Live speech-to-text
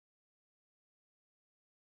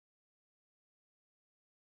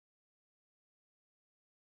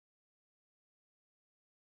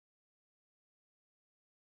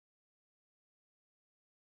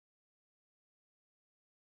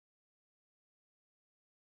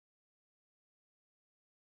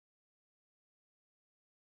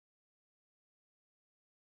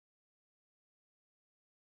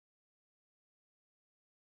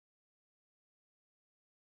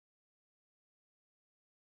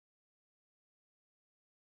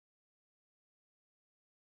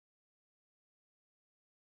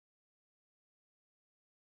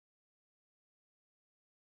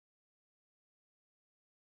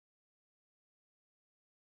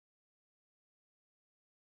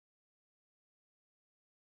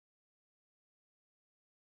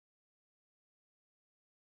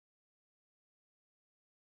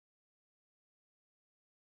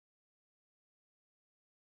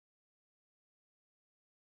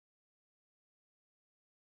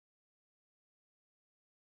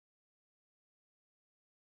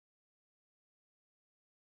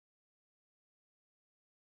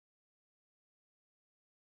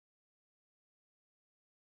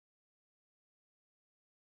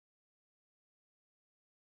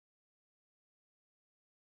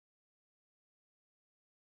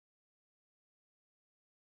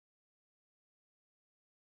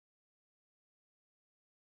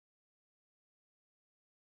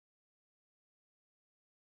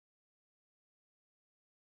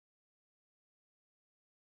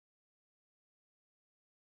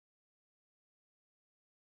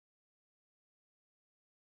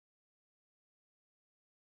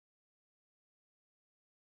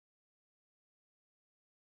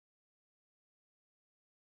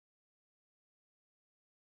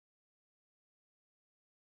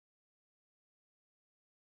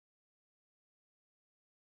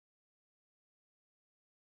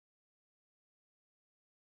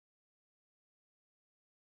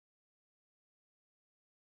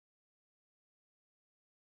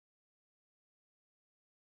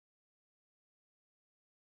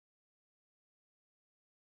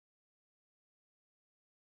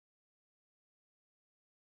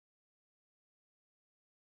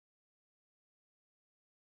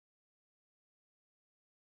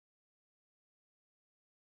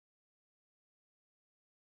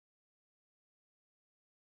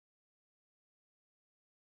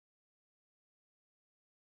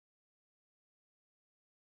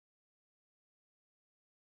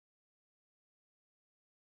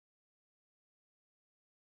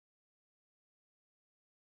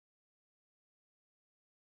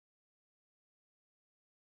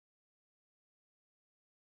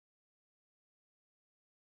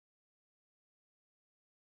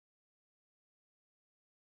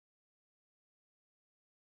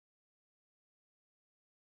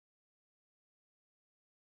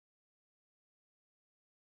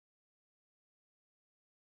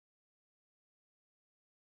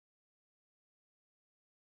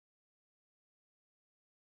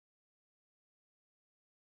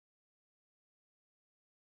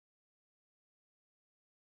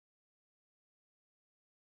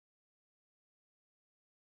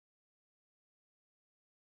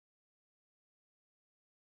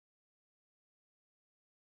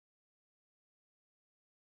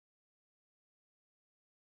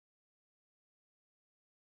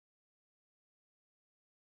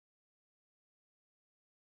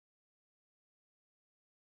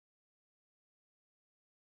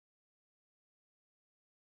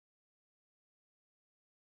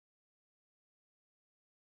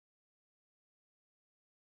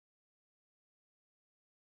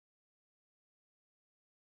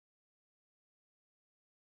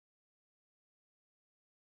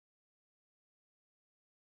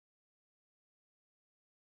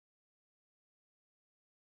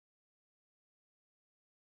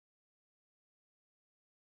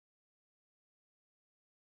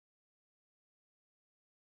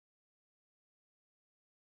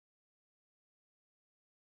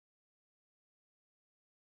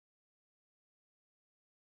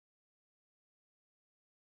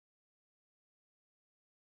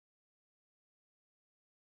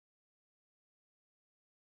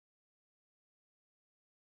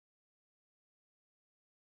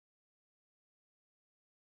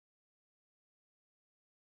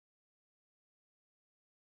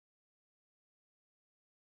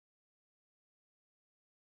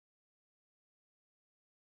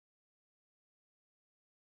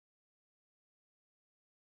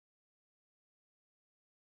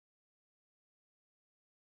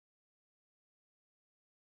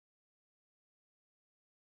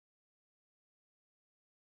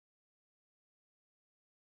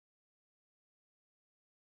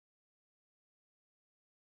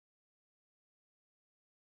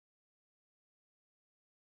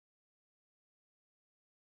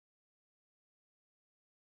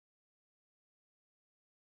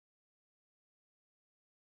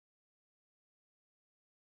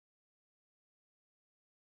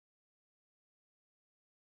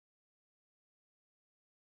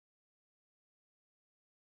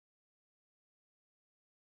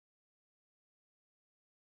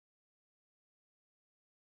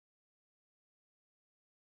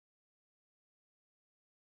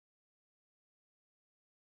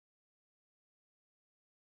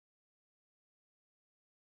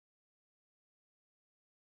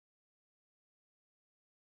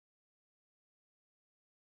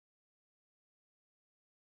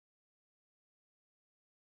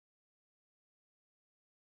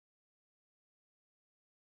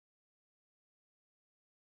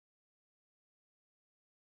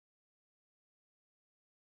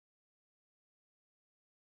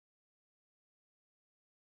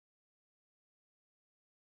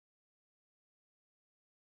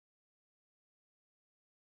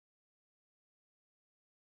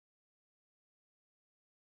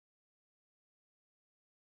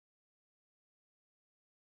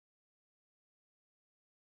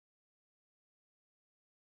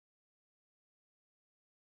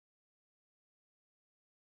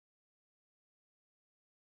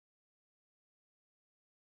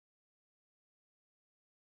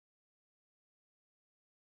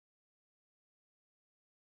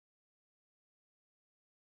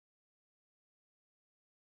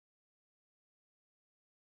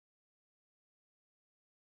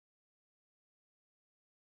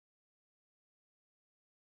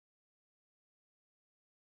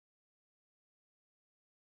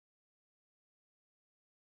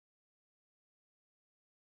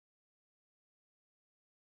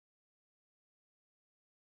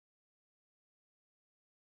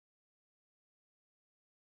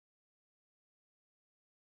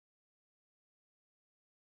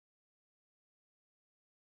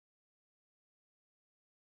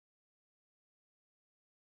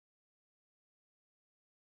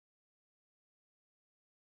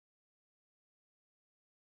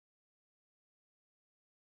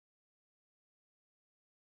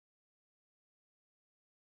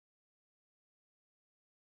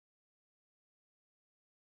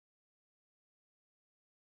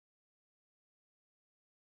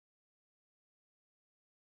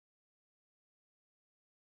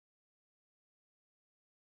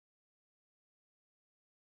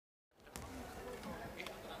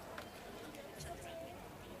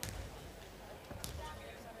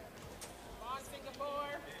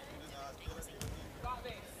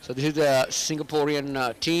So this is the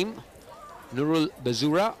Singaporean team. Nurul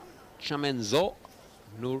Bazura, Chamenzo,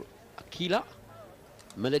 Nur Akila,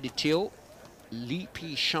 Melody Teo, Lee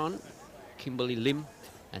P. Shan, Kimberly Lim,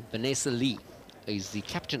 and Vanessa Lee is the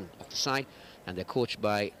captain of the side, and they're coached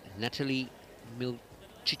by Natalie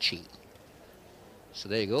Milchichi. So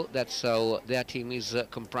there you go. That's how their team is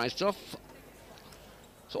comprised of.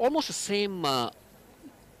 So almost the same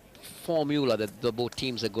formula that the both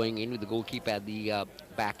teams are going in, with the goalkeeper at the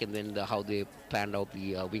back, and then how they planned out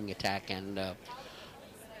the wing attack and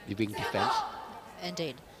the wing defense.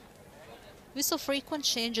 Indeed. We saw frequent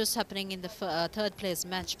changes happening in the third place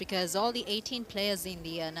match, because all the 18 players in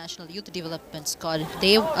the National Youth Development Squad,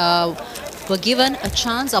 they were given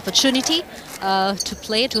a opportunity to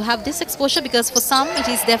play, to have this exposure, because for some it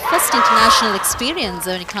is their first international experience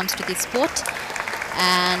when it comes to this sport.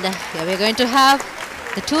 And here we're going to have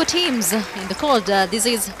the two teams in the court. This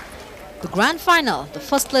is the grand final, the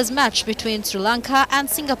first place match between Sri Lanka and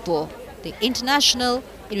Singapore, the International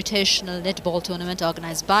Invitational Netball Tournament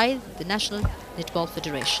organized by the National Netball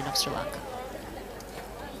Federation of Sri Lanka.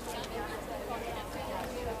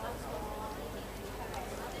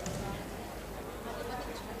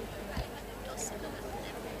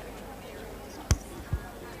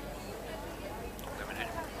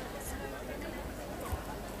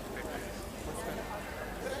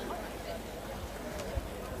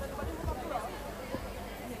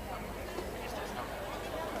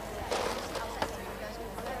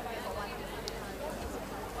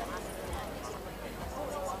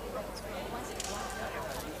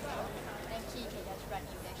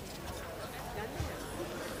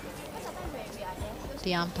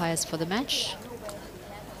 The umpires for the match.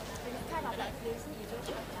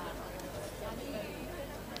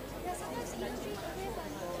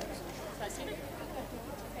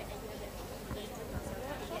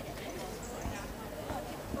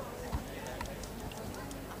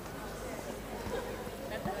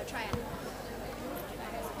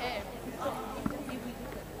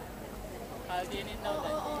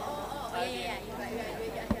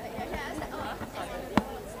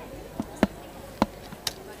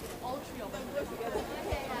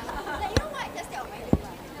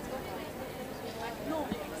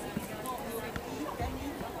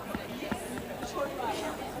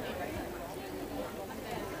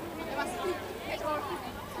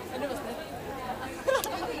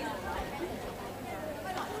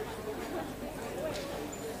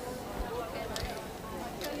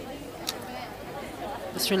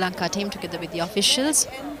 The Sri Lanka team, together with the officials,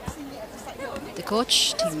 the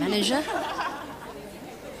coach, team manager.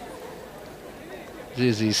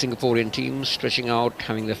 This is the Singaporean team stretching out,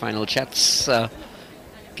 having their final chats,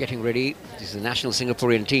 getting ready. This is the national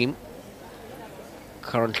Singaporean team,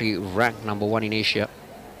 currently ranked #1 in Asia.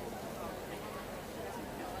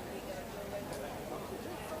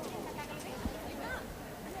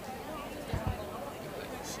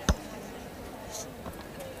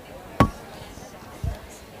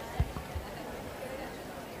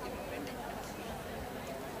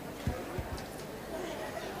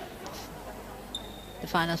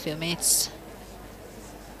 Final few minutes,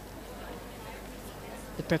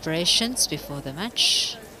 the preparations before the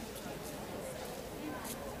match.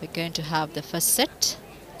 We're going to have the first set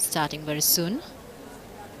starting very soon.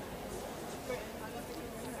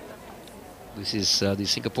 This is the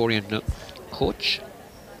Singaporean coach.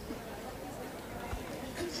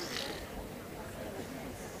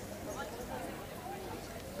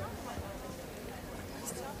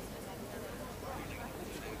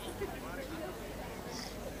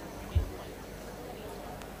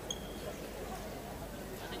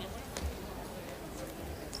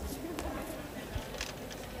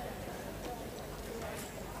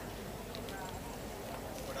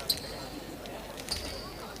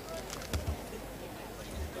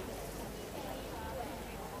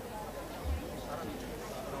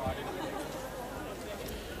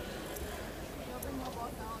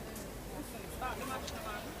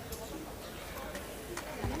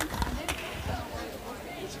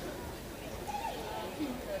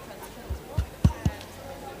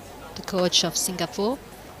 Coach of Singapore,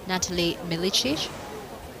 Natalie Milicic.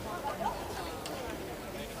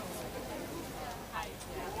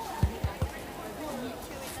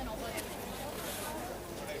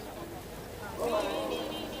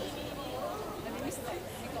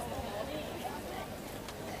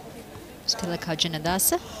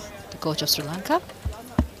 Sugathadasa, the coach of Sri Lanka,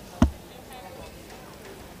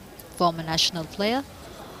 former national player.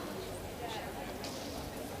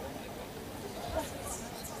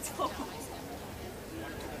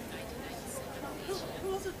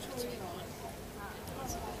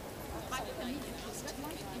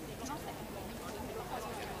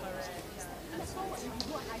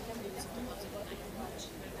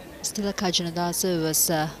 Sugathadasa was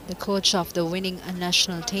the coach of the winning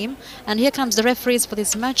national team. And here comes the referees for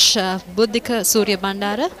this match, Buddhika Surya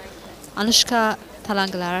Bandara, Anushka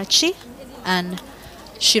Thalangalarachi and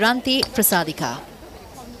Shiranti Prasadika.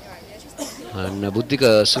 And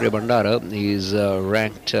Buddhika Surya Bandara is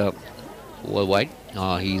ranked worldwide.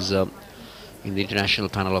 He's in the international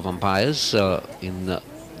panel of umpires in the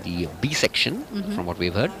B section, from what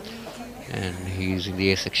we've heard. And he's in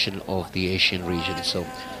the A section of the Asian region. So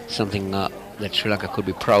something that Sri Lanka could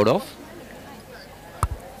be proud of.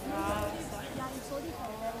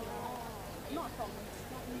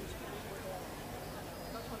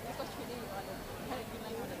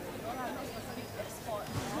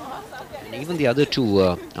 And even the other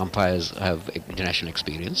two umpires have international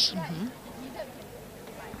experience.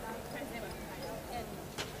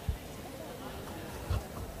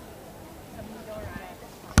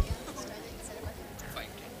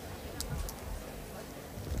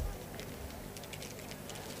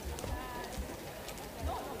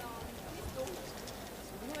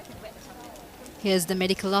 Here's the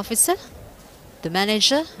medical officer, the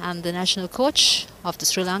manager and the national coach of the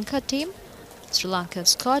Sri Lanka team, Sri Lanka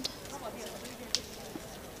squad.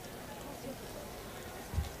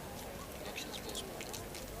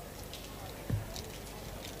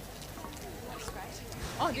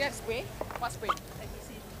 Oh, do you have spray? What spray?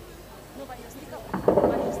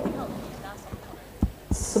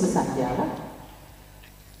 සුබ සන්ධ්‍යාව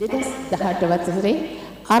 2018 වසරේ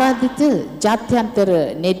ආරාධිත ජාත්‍යන්තර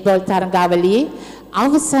netball තරගාවලියේ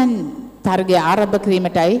අවසන් තරගය ආරම්භ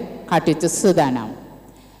කිරීමටයි කටයුතු සූදානම්.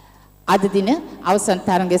 අද දින අවසන්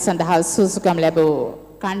තරගය සඳහා සුසුකම් ලැබූ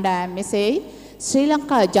කණ්ඩායම් මෙසේයි ශ්‍රී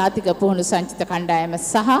ලංකා ජාතික පුහුණු සංචිත කණ්ඩායම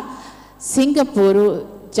සහ සිංගප්පූරු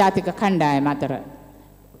ජාතික කණ්ඩායම අතර.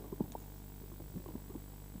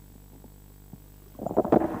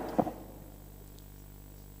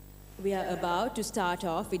 We are about to start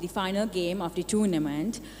off with the final game of the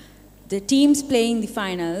tournament. The teams playing the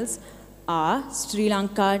finals are Sri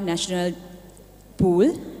Lanka National Pool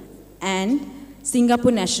and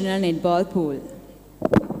Singapore National Netball Pool.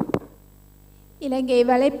 இலங்கை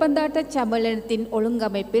வலைப்பந்தாட்ட சம்மேளனத்தின்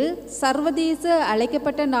ஒழுங்கமைப்பில் சர்வதேச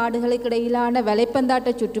அழைக்கப்பட்ட நாடுகளுக்கிடையிலான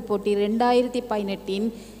வலைப்பந்தாட்ட சுற்றுப்போட்டி 2018இன்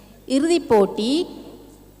இறுதிப் போட்டி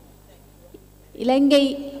இலங்கை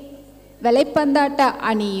வலைப்பந்தாட்ட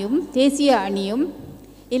அணியும் தேசிய அணியும்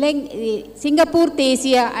சிங்கப்பூர்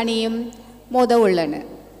தேசிய அணியும் மோத உள்ளன.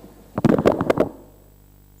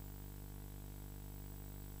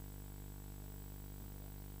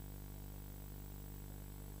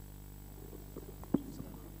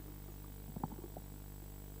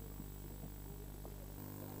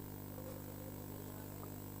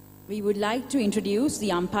 We would like to introduce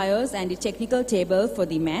the umpires and the technical table for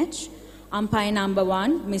the match. Umpire number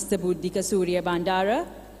 1, Mr. Buddhika Surya Bandara.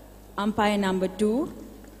 Umpire number 2,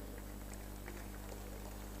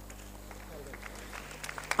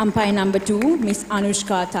 Umpire number 2, Ms.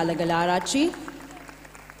 Anushka Thalangalarachi.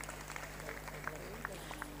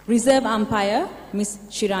 Reserve umpire, Ms.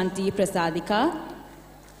 Shiranti Prasadika.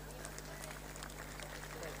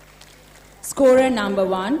 Scorer number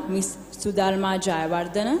 1, Ms. Sudharma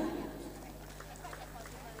Jayawardena.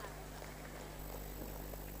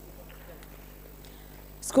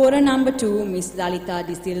 Scorer number 2, Ms. Lalita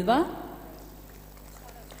De Silva.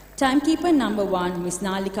 Timekeeper number 1, Ms.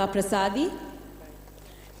 Nalika Prasadi.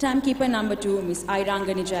 Timekeeper number 2, Ms.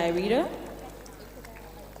 Airangani Jayavira.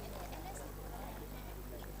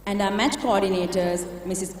 And our match coordinators,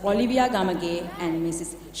 Mrs. Olivia Gamage and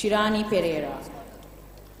Mrs. Shirani Pereira.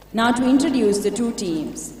 Now to introduce the two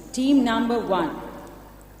teams. Team number 1,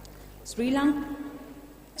 Sri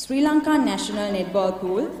Lanka National Netball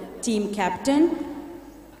Pool, team captain,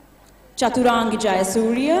 Chaturangi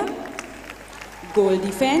Jayasuriya, goal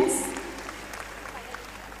defense.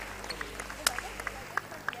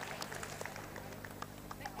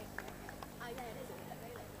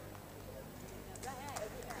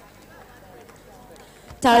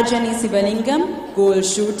 Tarjani Sivalingam, goal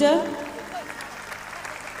shooter.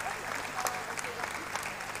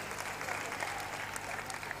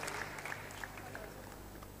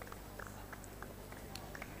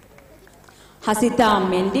 Hasita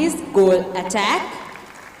Mendes, goal attack.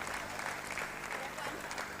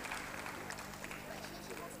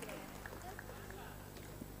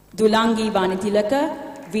 Dulangi Vanitilaka,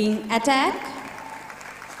 wing attack.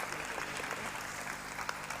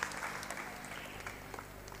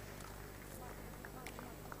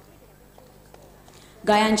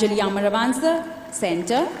 Gayanjali Amaravansa,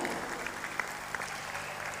 center.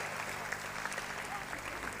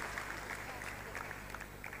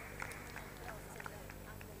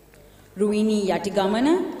 Ruini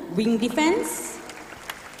Yatigamana, wing defense.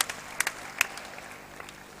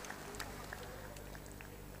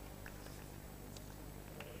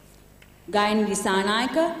 Gayan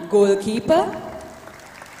Disanayaka, goalkeeper.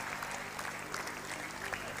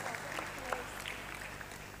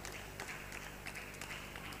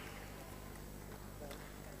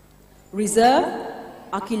 Reserve,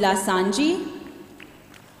 Akila Sanji.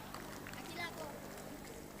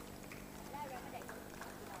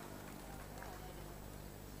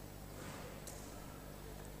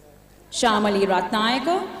 Shamali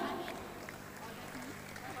Ratnayaka.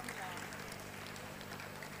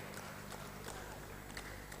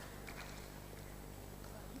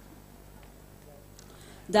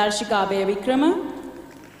 Darshika Vikrama.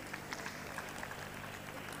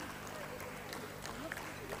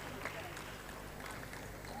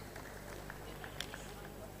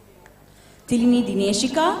 Tilini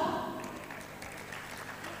Dineshika.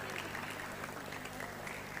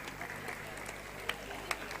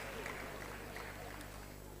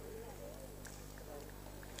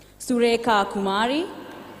 Sureka Kumari.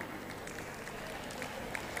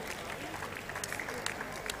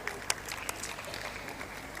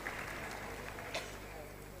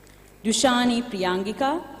 Dushani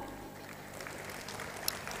Priyangika.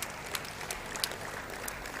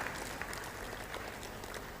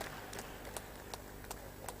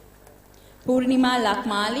 Purnima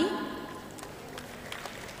Lakmali.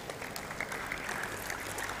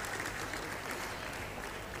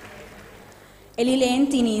 Elilaine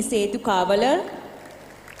Tini Setu Kavalar.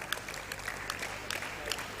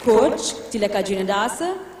 Coach Tilaka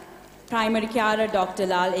Jinadasa. Primary carer Dr.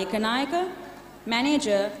 Lal Ekanayaka.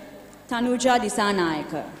 Manager Tanuja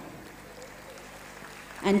Disanayaka.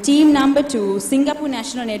 And team number 2, Singapore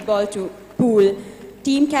National Netball Pool,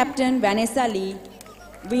 team captain Vanessa Lee,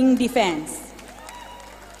 wing defense.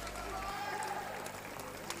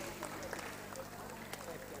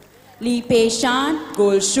 Lee Pei Shan,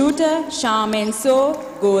 goal shooter. Charmaine So,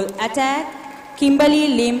 goal attack. Kimberly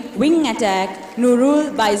Lim, wing attack.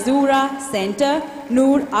 Nurul Baizura, center.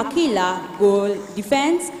 Noor Akila, goal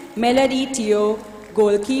defense. Melody Teo,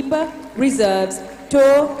 goalkeeper. Reserves,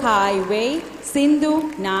 To Kai Wei,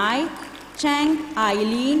 Sindhu Nai, Chang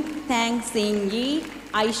Eileen, Tang Sing Yi,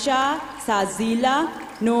 Aisha Sazila,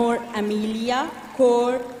 Noor Amelia,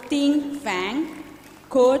 Kor Ting Fang,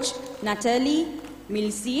 Coach Natalie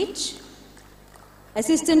Milsich,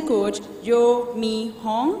 Assistant Coach Jo Mi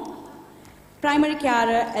Hong, Primary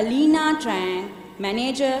carer Alina Trang,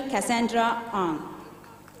 Manager Cassandra Ang.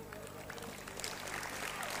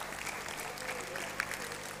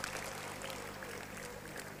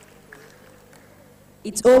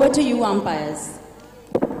 It's over to you, umpires.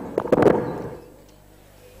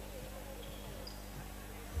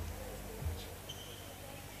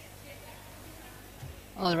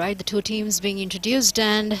 All right, the two teams being introduced,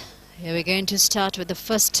 and here we're going to start with the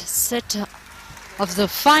first set of the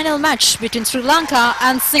final match between Sri Lanka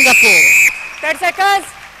and Singapore. 10 seconds.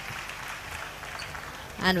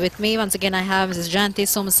 And with me, once again, I have Mrs. Janthi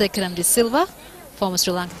Somasekaram de Silva, former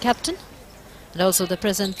Sri Lankan captain, and also the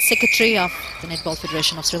present secretary of the Netball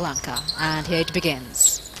Federation of Sri Lanka. And here it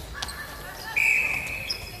begins.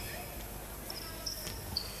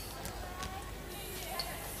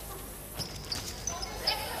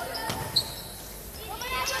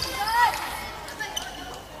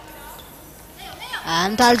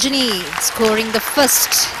 And Tarjini scoring the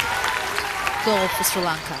first goal for Sri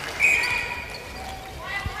Lanka.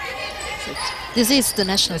 This is the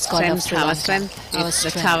national squad of Sri Lanka. Our strength is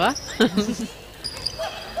the tower.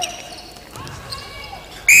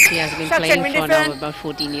 She has been playing for now about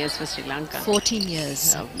 14 years for Sri Lanka. 14 years.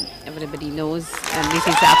 So everybody knows, and this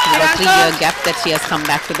is after a 3-year gap that she has come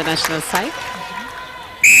back to the national side.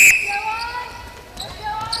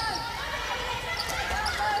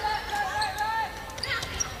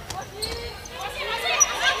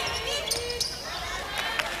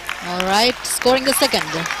 All right, scoring the second.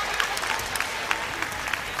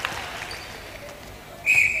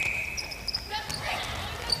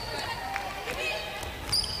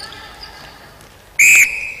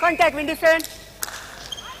 Contact, win defense.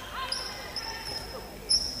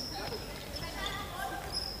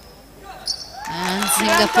 And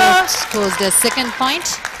Singapore scores their second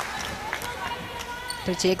point.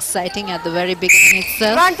 Pretty exciting at the very beginning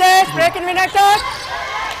itself. Advantage, break in minute.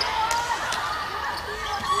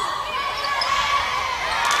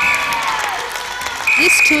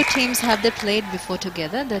 These two teams, have they played before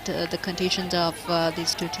together? That the conditions of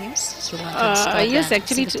these two teams, Sri Lanka Yes,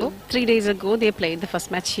 actually 3 days ago they played the first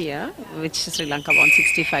match here, which Sri Lanka won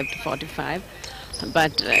 65-45.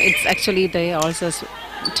 But it's actually they also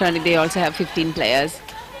have 15 players,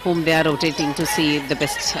 whom they are rotating to see the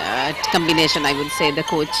best combination. I would say the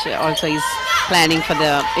coach also is planning for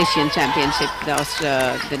the Asian Championship,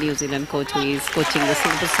 the New Zealand coach who is coaching the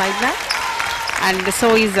Singapore side now. And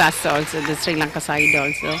so is us also, the Sri Lanka side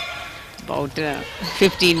also. About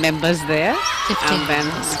 15 members there. 15 and then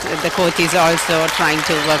members. the coach is also trying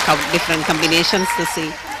to work out different combinations to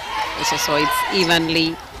see. So it's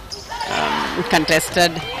evenly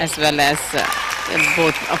contested, as well as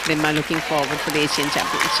both of them are looking forward for the Asian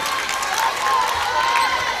Championship.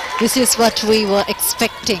 This is what we were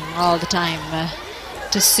expecting all the time,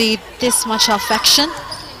 to see this much of action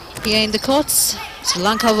here in the courts. Sri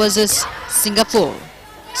Lanka versus Singapore.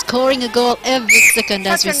 Scoring a goal every second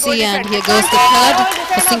as we see, and here goes the third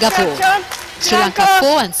for Singapore. Sri Lanka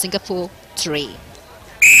 4 and Singapore 3.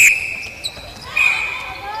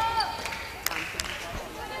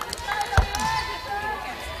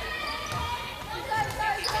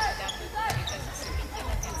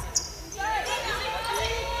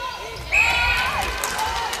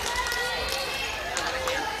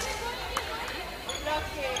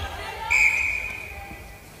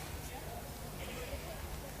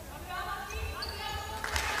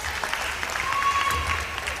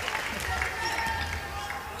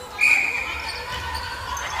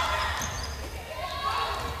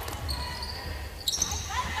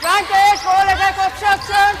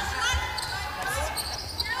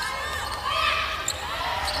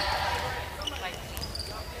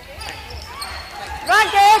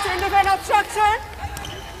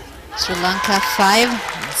 Sri Lanka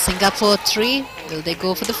 5, Singapore 3. Will they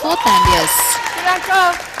go for the fourth? And yes,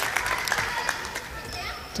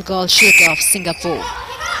 the goal shoot of Singapore.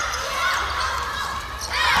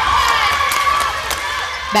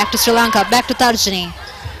 Back to Sri Lanka, back to Tarjini.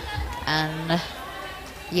 And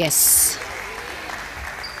yes,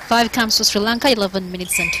 5 comes to Sri Lanka, 11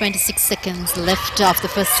 minutes and 26 seconds left of the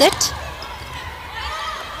first set.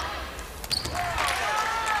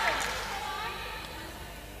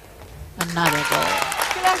 Another goal.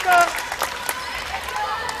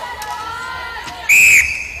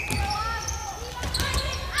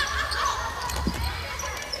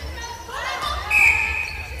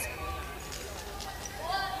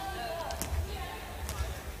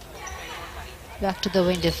 Back to the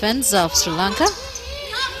wing defense of Sri Lanka.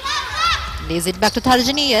 Lays it back to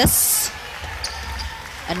Tarjini, yes.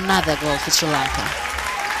 Another goal for Sri Lanka.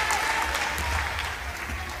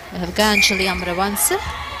 We have Ganjali Amravansa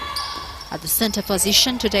at the center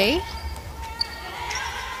position today.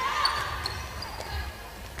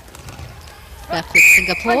 Back with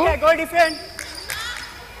Singapore. Goal defense.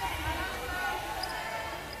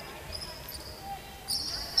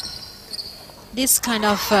 This kind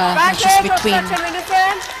of matches between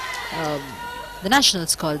the national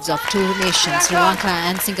squads of two nations, Sri Lanka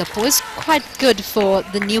and Singapore, is quite good for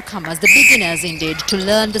the newcomers, the beginners indeed, to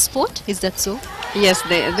learn the sport. Is that so? Yes,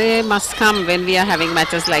 they must come when we are having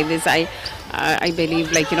matches like this. I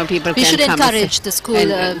believe, like, you know, people We can should come encourage the school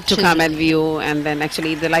and, to come children. and view, and then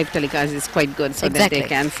actually the live telecast is quite good, so Exactly. that they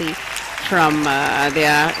can see from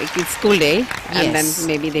their school day, and then Yes.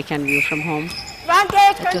 maybe they can view from home.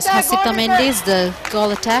 That was Hasita Mendes, the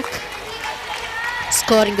goal attack,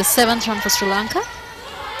 scoring the 7th run for Sri Lanka.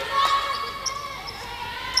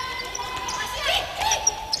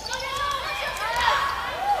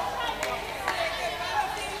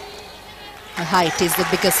 The height is the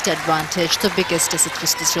biggest advantage, the biggest is it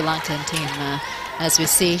was the Sri Lankan team. As we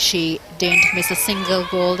see, she didn't miss a single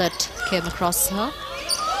ball that came across her.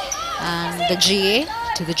 And the GA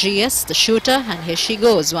to the GS, the shooter, and here she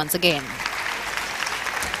goes once again.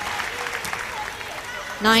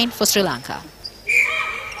 9 for Sri Lanka.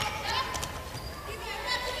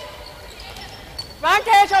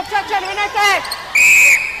 Advantage obstruction in attack.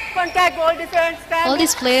 Contact goal defense. All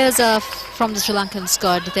these players are from the Sri Lankan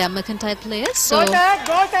squad. They are mercantile players. So,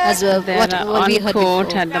 as They're what we on heard court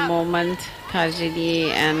before. at the moment,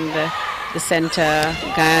 Tarjini and the center,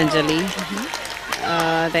 Gayanjali.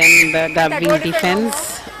 Then the wing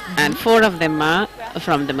defense, and 4 of them are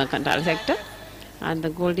from the mercantile sector. And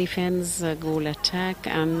the goal defense, goal attack,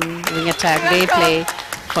 and wing attack, they play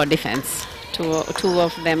for defense. Two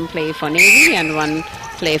of them play for Navy, and 1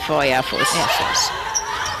 play for Air Force. Air Force.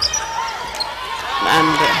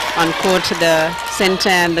 And on court, the center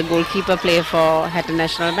and the goalkeeper play for Hatton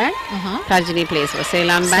National Bank. Tarjini plays for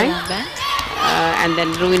Ceylon Bank. Ceylon Bank. And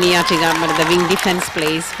then Ruini Atigamar, the wing defense,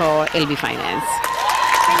 plays for LB Finance.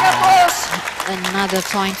 Another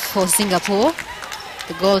point for Singapore.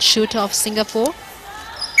 The goal shooter of Singapore,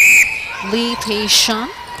 Lee Pei-shan.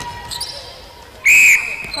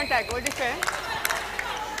 Contact goal defense.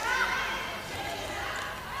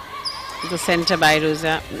 the center by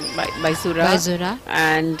Sura. By Zura.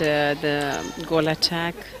 And the goal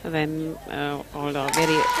attack, then all are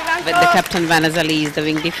very, with the captain Vanazali is the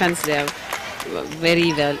wing defense, they are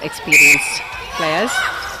very well experienced players.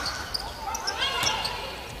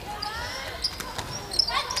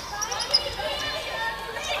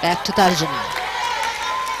 Back to Tarjani.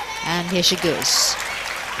 And here she goes.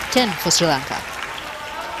 10 for Sri Lanka.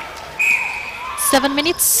 7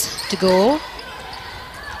 minutes to go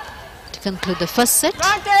to conclude the first set.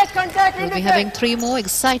 We'll be having 3 more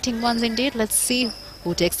exciting ones indeed. Let's see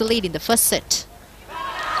who takes the lead in the first set.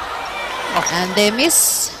 And they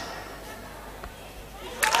miss.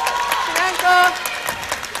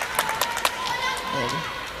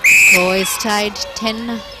 Score is tied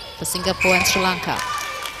 10 for Singapore and Sri Lanka.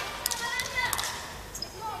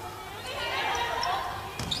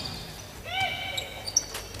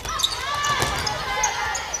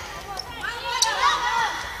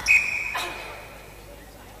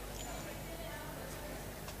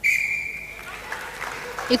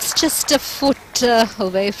 It's just a foot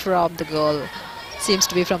away from the goal. Seems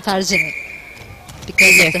to be from Tarjani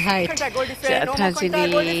because of the height.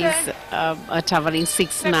 Tarjani is a towering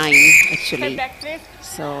 6'9" actually.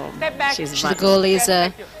 So she's The goal is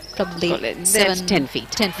probably 10 feet.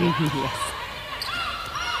 10 feet. Yes.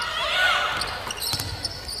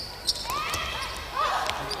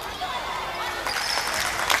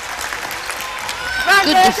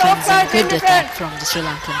 Good defense and good attack from the Sri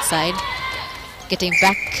Lankan side. Getting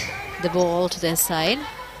back the ball to their side.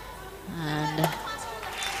 And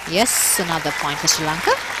yes, another point for Sri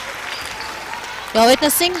Lanka. You're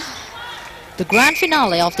witnessing the grand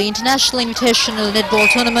finale of the International Invitational Netball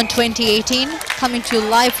Tournament 2018, coming to you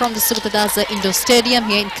live from the Sugathadasa Indoor Stadium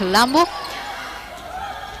here in Colombo,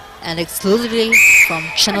 and exclusively from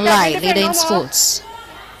Channel I, Leader in Sports.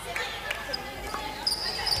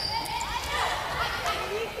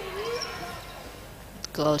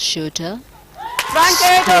 Goal shooter.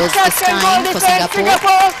 Scores this time for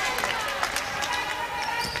Singapore.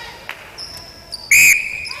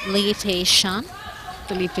 Felipe Shan.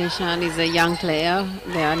 Felipe Shan is a young player.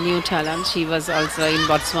 They are new talent. She was also in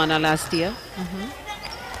Botswana last year.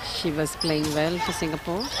 She was playing well for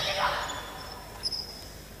Singapore.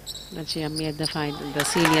 But she made the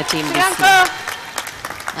senior team this year.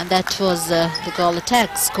 And that was the goal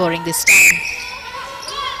attack, scoring this time.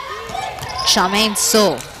 Charmaine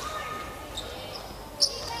So.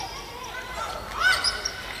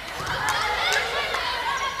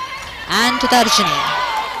 And to Tarjani.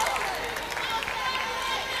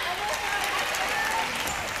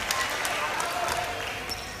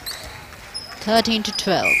 (13 to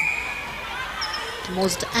 12). The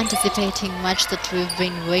most anticipating match that we've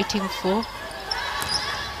been waiting for.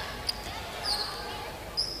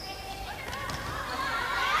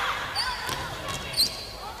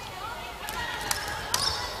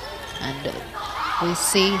 And we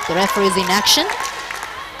see the referees in action.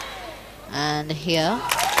 And here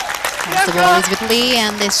comes the ball is with Lee,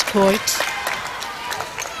 and they score it.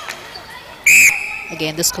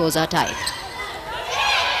 Again, the scores are tied.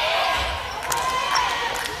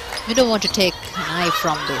 We don't want to take an eye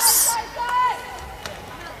from this.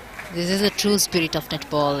 This is a true spirit of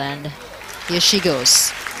netball, and here she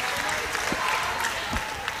goes.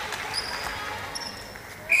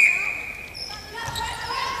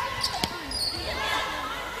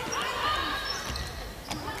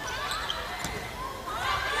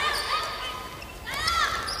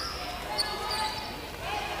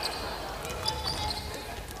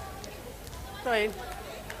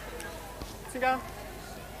 Sit down.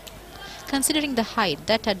 Considering the height,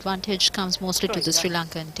 that advantage comes mostly to the Sri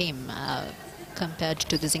Lankan team compared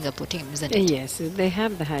to the Singapore team, isn't it? Yes, they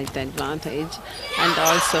have the height advantage, and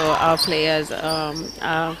also our players,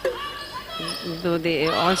 though they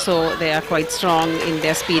are quite strong in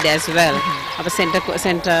their speed as well. Our center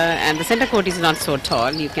and the center court is not so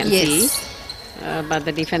tall, you can see, but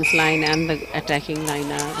the defense line and the attacking line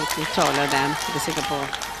are little taller than the Singapore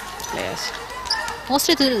players.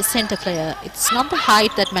 Mostly the center player, it's not the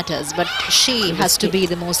height that matters, but she has to be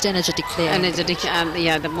the most energetic player. Energetic and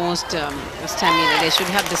the most stamina. They should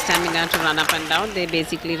have the stamina to run up and down. They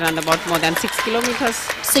basically run about more than 6 kilometers.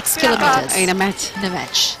 6 kilometers in a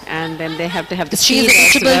match. And then they have to have the she speed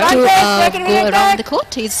is as able well. to go around the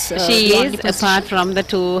court. She is apart from the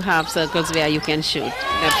 2 half circles where you can shoot.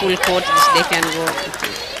 The full court they can go.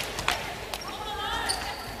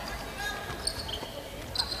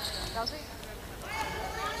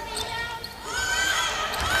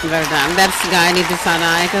 Well done. That's Sugathadasa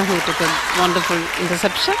Indoor who took a wonderful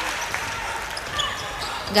interception.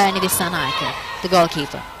 Sugathadasa Indoor, the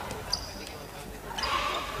goalkeeper.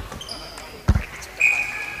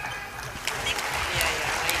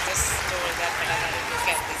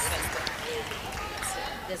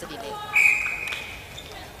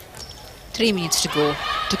 3 minutes to go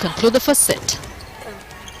to conclude the first set.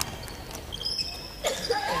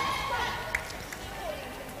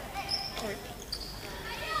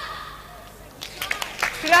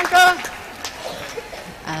 Sri Lanka.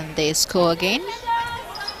 And they score again.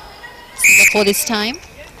 Singapore this time.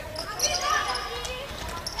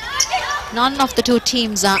 None of the two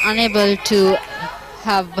teams are unable to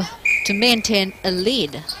maintain a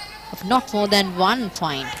lead of not more than 1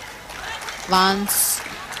 point. Once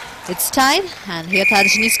it's tied, and here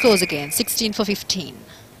Tarjini scores again, 16 for 15.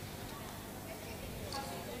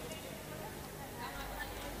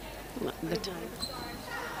 The time.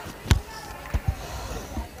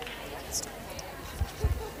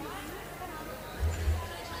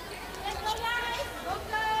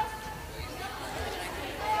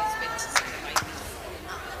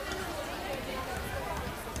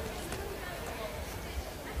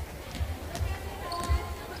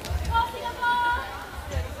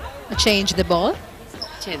 Change the ball.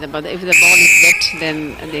 Change the ball. If the ball is wet,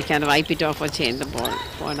 then they can wipe it off or change the ball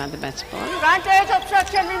for another match ball. Advantage,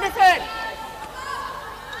 obstruction, win defend.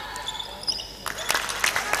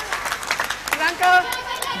 Sri Lanka.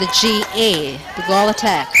 The GA, the goal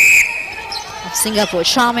attack of Singapore.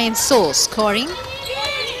 Charmaine So scoring.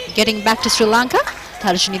 Getting back to Sri Lanka.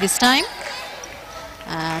 Tarjini this time.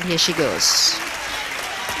 And here she goes.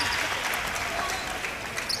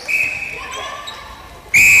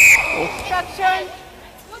 Obstruction.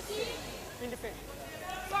 Win defend.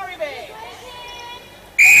 Sorry, babe.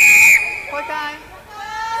 Full time.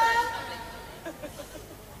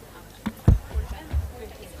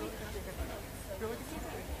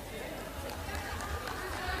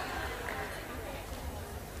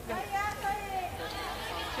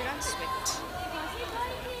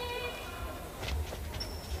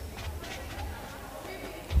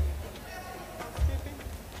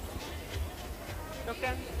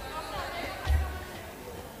 Doctor.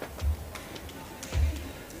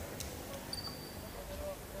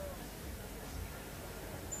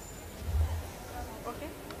 Okay.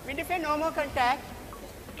 We defend, no more contact.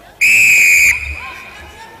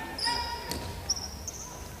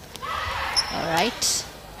 All right.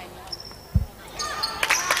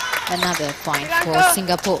 Another point for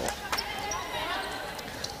Singapore.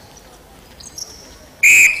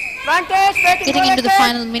 Advantage, Getting into the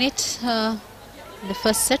final minute in the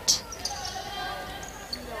first set.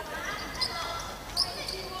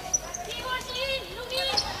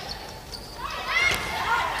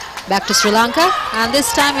 Back to Sri Lanka, and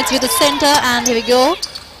this time it's with the center, and here we go.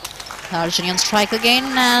 Tarjini on strike again,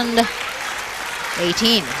 and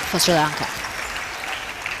 18 for Sri Lanka.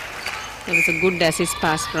 There was a good assist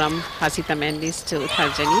pass from Hasita Mendes to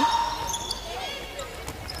Tarjini.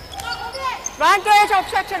 Advantage,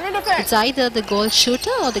 obstruction, win defend. It's either the goal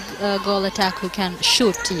shooter or the goal attack who can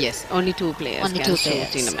shoot. Yes, only two players Only can two shoot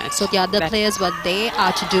players. in a match. So the other players, what they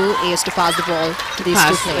are to do is to pass the ball to these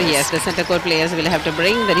two players. Yes, the center court players will have to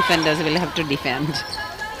bring, the defenders will have to defend.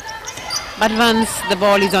 But once the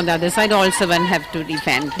ball is on the other side, all seven have to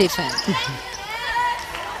defend. Defend.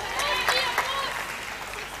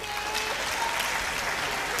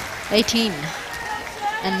 18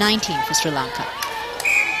 and 19 for Sri Lanka.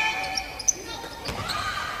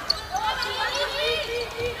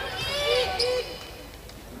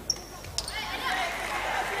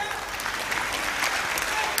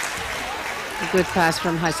 A good pass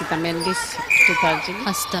from Hasita Mendes to Tarjini.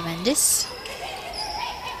 Hasita Mendes.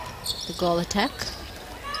 The goal attack.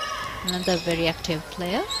 Another very active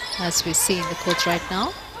player, as we see in the court right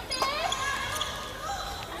now.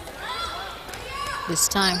 This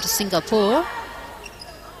time to Singapore.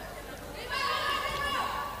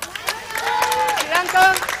 Sri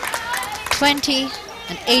Lanka. 20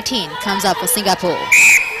 and 18 comes up for Singapore.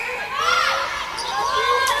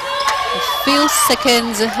 A few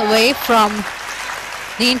seconds away from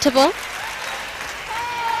the interval.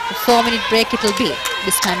 A 4-minute break it will be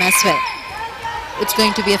this time as well. It's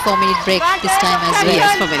going to be a 4-minute break this time as well.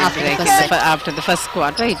 Yes, 4-minute after break. the first set. After the first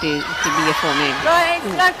quarter, it will be a 4-minute. Go ahead,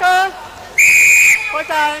 Sri Lanka. Full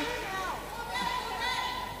time.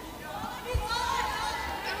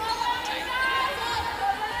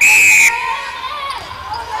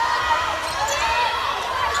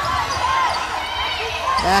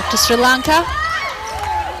 Back to Sri Lanka.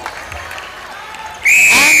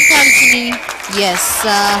 And Tarjini, yes.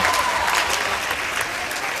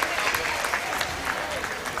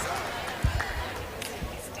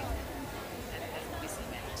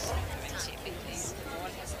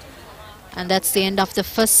 And that's the end of the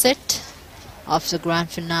first set of the grand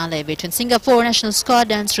finale between Singapore national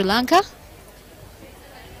squad and Sri Lanka.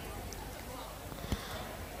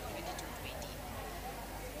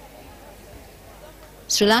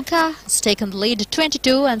 Sri Lanka has taken the lead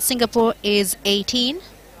 22 and Singapore is 18.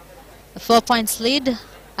 A 4 points lead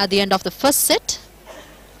at the end of the first set.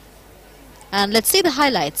 And let's see the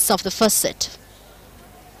highlights of the first set.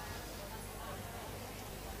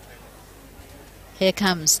 Here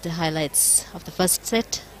comes the highlights of the first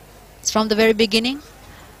set. It's from the very beginning.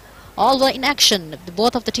 All were in action.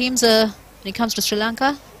 Both of the teams, when it comes to Sri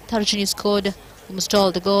Lanka, Tharjini scored almost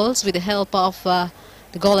all the goals with the help of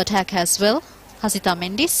the goal attack as well. Hasita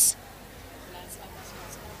Mendis,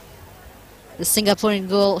 the Singaporean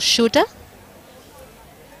goal shooter,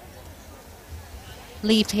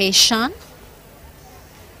 Lee Pei Shan,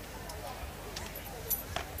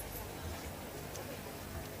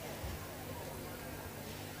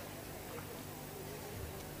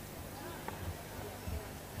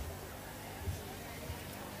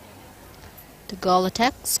 the goal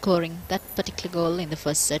attack scoring that particular goal in the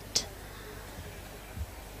first set.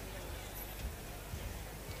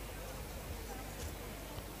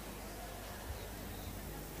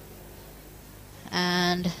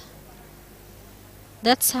 And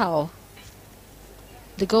that's how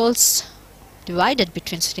the goals divided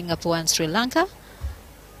between Singapore and Sri Lanka,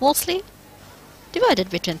 mostly divided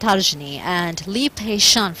between Tharjini and Lee Pei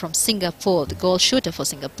Shan from Singapore, the goal shooter for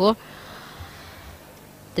Singapore.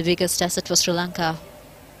 The biggest asset for Sri Lanka,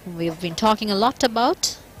 we've been talking a lot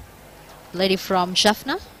about, lady from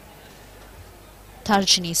Jaffna,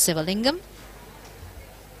 Tharjini Sivalingam.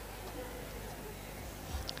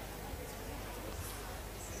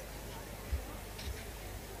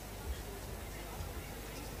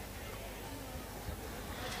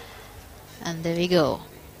 And there we go.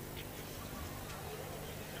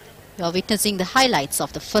 You are witnessing the highlights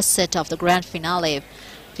of the first set of the grand finale of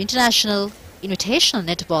the International Invitational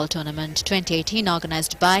Netball Tournament 2018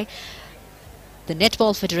 organized by the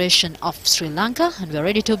Netball Federation of Sri Lanka. And we're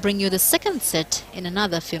ready to bring you the second set in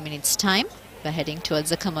another few minutes' time. We're heading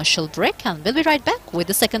towards a commercial break and we'll be right back with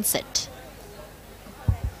the second set.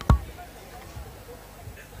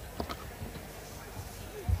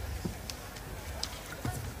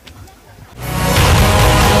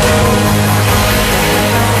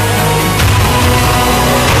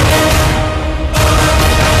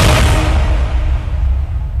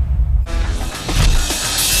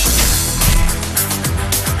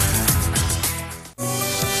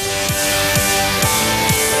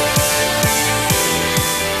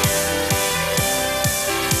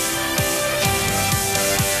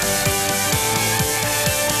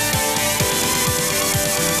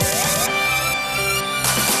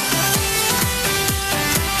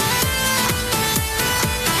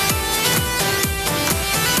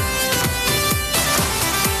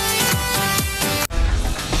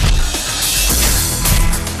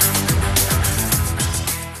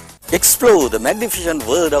 Explore the magnificent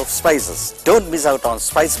world of spices. Don't miss out on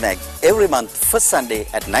Spice Mag every month, first Sunday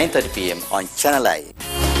at 9:30 p.m. on Channel I.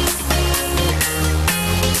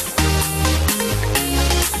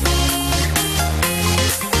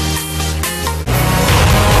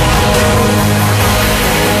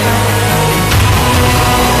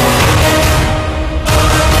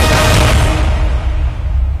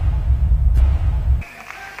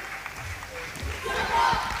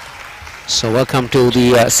 So welcome to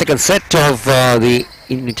the second set of the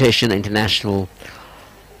Invitational International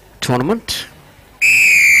Tournament.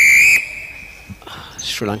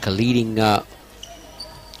 Sri Lanka leading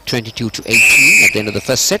 22 to 18 at the end of the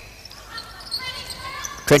first set.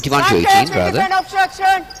 21 to 18 rather.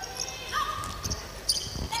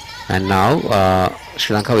 And now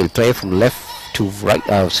Sri Lanka will play from left to right.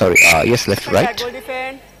 Yes, left to right.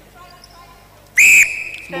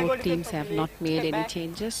 Both teams have not made any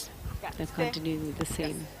changes. They're continuing with the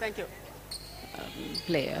same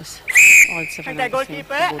players. Also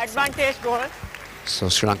goalkeeper, advantage goal. So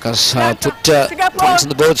Sri Lanka's put points on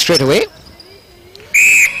the board straight away.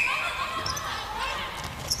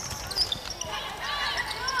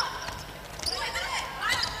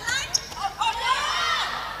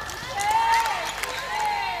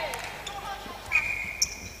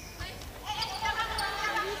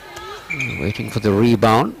 Waiting for the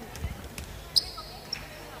rebound.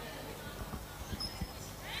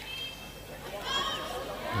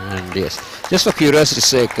 And yes, just for curiosity's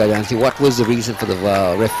sake, Janthi, what was the reason for the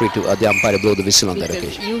referee to the umpire to blow the whistle on that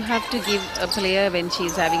occasion? You have to give a player when she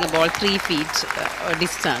is having a ball 3 feet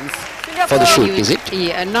distance. For the shoot, is it?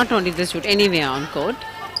 Yeah, not only the shoot, anywhere on court.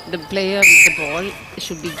 The player with the ball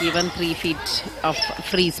should be given 3 feet of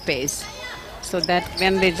free space. So that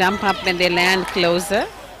when they jump up, when they land closer,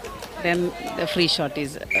 then the free shot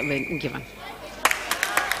is given.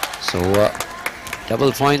 So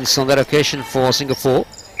double points on that occasion for Singapore.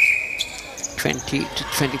 20 to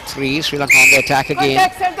 23. Sri Lanka on the attack again.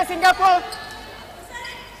 Contact center Singapore.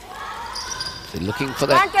 They're looking for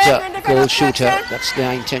that goal shooter. That's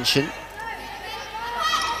their intention.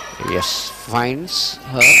 Yes, finds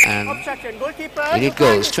her and Obstruction. Goalkeeper. in it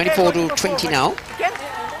goes. 24 to 20 now. Okay.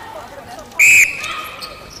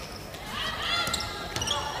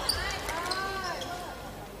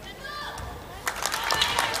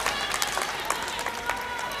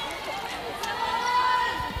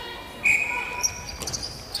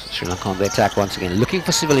 Sri Lanka on the attack once again. Looking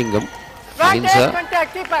for Sivalingam. Finds Contact, her.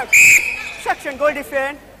 contact, keeper. Obstruction. Goal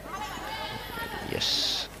difference.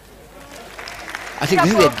 Yes. I think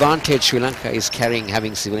this is the advantage Sri Lanka is carrying,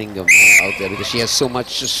 having Sivalingam out there, because she has so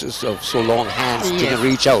much, so long hands to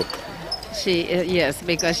reach out. She yes,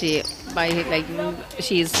 because she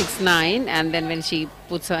she is 6'9", and then when she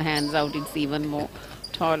puts her hands out, it's even more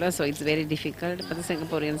taller. So it's very difficult. But the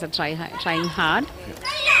Singaporeans are trying hard.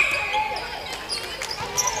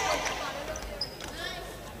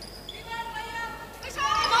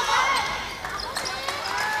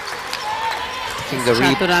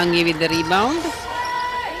 Chaturangi with the rebound.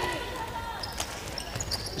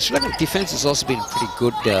 Sri Lankan defense has also been pretty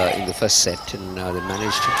good in the first set, and they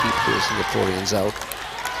managed to keep the Singaporeans out.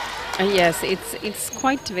 Yes, it's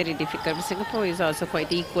quite very difficult. Singapore is also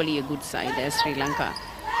quite equally a good side as Sri Lanka.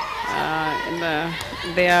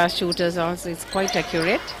 Their shooters also is quite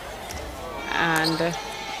accurate, and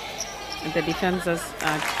the defenders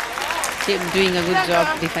are doing a good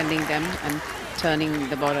job defending them and turning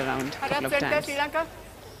the ball around a couple of times. Sri Lanka.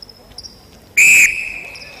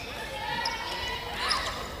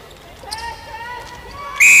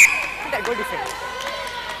 That goal difference.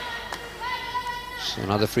 So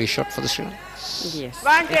another free shot for the Sri Lankans. Yes.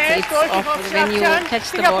 It's off. When you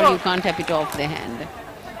catch the ball, you can't tap it off the hand,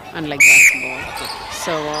 unlike basketball.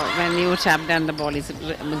 So when you tap down, the ball is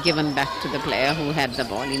given back to the player who had the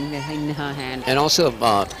ball in her hand. And also,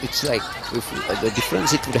 it's like the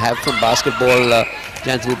difference it would have from basketball,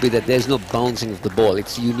 Jant, would be that there's no bouncing of the ball.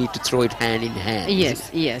 It's you need to throw it hand in hand. Yes,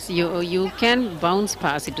 yes. You can bounce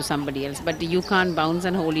pass it to somebody else, but you can't bounce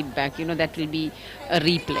and hold it back. You know, that will be a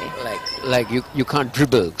replay. Like you can't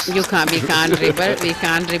dribble. We can't dribble. We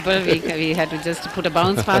can't dribble. We had to just put a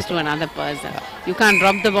bounce pass to another person. You can't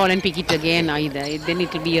drop the ball and pick it again either. Then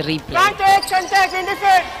it will be a replay. Contact, in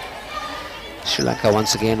defense. Sri Lanka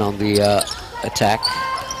once again on the attack.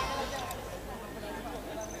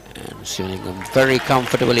 And Sivalingam very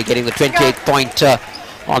comfortably getting the 28-point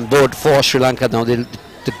on board for Sri Lanka. Now the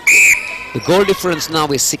goal difference now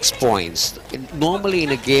is 6 points. Normally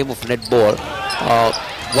in a game of netball,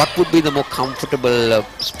 what would be the more comfortable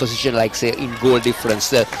position, like say in goal difference,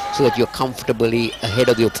 so that you're comfortably ahead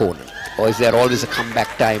of the opponent? Or is there always a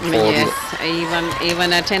comeback time for Yes,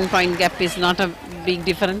 even a 10-point gap is not a big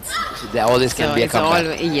difference. So there always can be a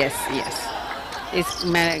comeback. Yes. It's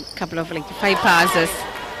a couple of 5 passes,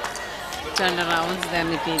 turnarounds,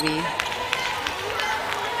 then it will be.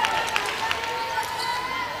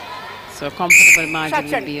 So comfortable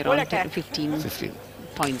margin will be around 15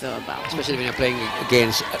 points or above. Especially when you're playing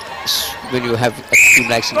against, when you have a team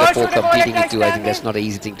like Singapore competing with you, I think that's not an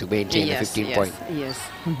easy thing to maintain, a 15 point. Yes,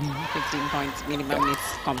 15 points minimum is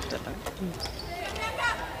comfortable.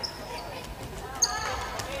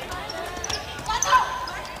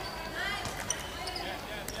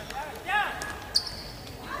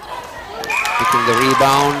 Picking the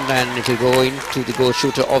rebound, and it will go into the goal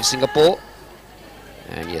shooter of Singapore.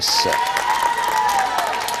 And yes,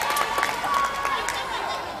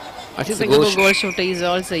 I think Singapore goal shooter is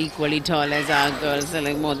also equally tall as our girls,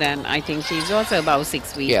 more than, I think she's also about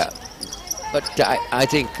 6 feet. Yeah, but I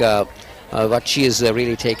think what she has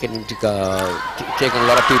really taken a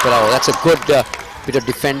lot of people out. That's a good bit of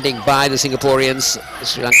defending by the Singaporeans.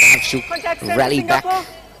 Sri Lanka have to rally back.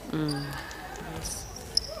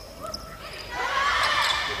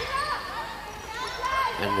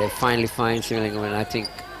 And they finally find Sivalingam, and I think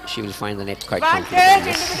she will find the net quite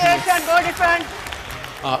comfortably.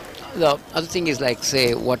 The other thing is, like,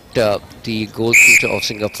 say, what the goal shooter of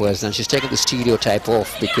Singapore has done. She's taken the stereotype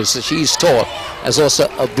off, because she's tall, as also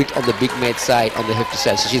a bit on the big mate side, on the hefty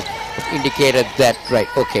side. So she's indicated that, right,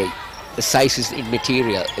 okay, the size is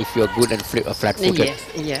immaterial if you're good and flat-footed.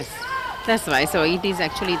 Yes, that's why. So it is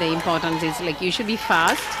actually, the importance is like you should be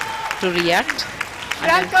fast to react.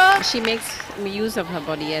 And she makes use of her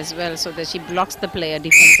body as well, so that she blocks the player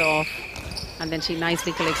defense off, and then she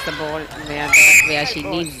nicely collects the ball where she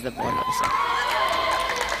needs the ball also.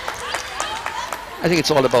 I think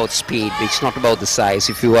it's all about speed. It's not about the size.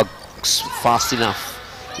 If you are fast enough,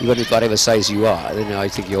 even with whatever size you are, then I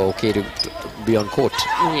think you're okay to be on court.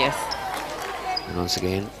 Yes. And once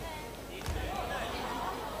again,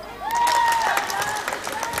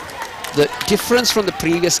 The difference from the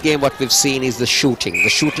previous game, what we've seen, is the shooting. The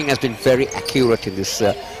shooting has been very accurate in this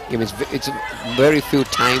game. It's very few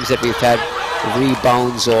times that we've had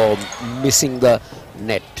rebounds or missing the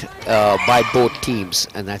net by both teams,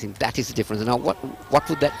 and I think that is the difference. Now, what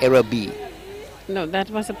would that error be? No, that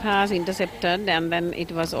was a pass intercepted, and then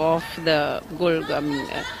it was off the goal,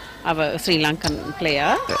 our Sri Lankan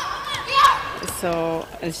player. So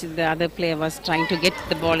the other player was trying to get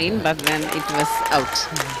the ball in, but then it was out.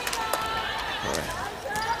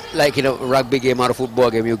 Like in a rugby game or a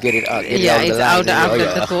football game, you get it out. It's out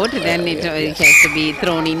after the court, then it has to be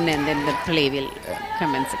thrown in, and then the play will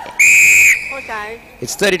commence again.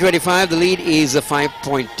 It's 30-25. The lead is a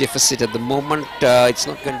 5-point deficit at the moment. It's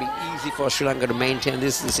not going to be easy for Sri Lanka to maintain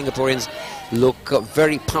this. The Singaporeans look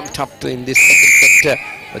very pumped up in this second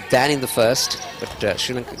set than in the first. But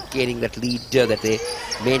Sri Lanka gaining that lead, that they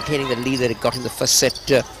maintaining the lead that they got in the first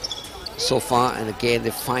set so far. And again,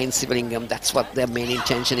 they find Sivalingham. That's what their main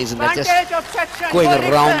intention is, and they're just going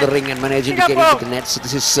around the ring and managing to get into the net. So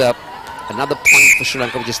this is another point for Sri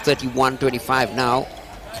Lanka, which is 31-25 now.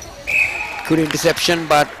 Good interception,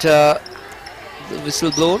 but the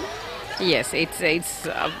whistle blown. Yes, it's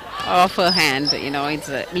off her hand. You know, it's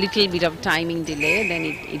a little bit of timing delay.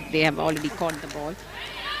 Then they have already caught the ball.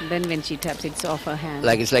 Then when she taps, it's off her hand.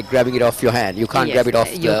 Like it's like grabbing it off your hand. You can't grab it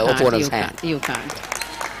off the opponent's hand. You can't.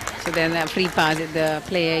 So then a free pass. The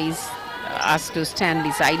player is asked to stand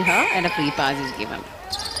beside her, and a free pass is given.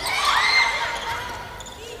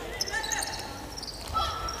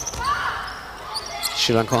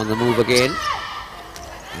 Sri Lanka on the move again,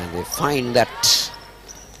 and they find that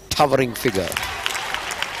towering figure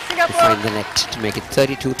to find the net to make it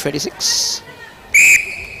 32-26.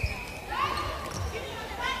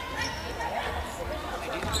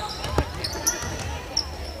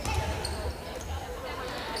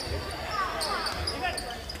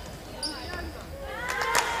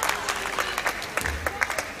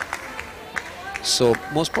 So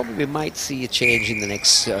most probably we might see a change in the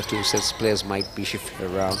next two sets. Players might be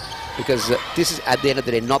shifted around, because this is at the end of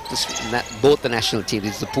the day not both the national teams,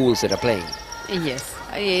 it's the pools that are playing. Yes,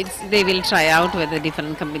 they will try out with the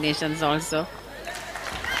different combinations also.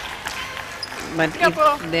 But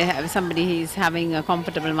if they have somebody who is having a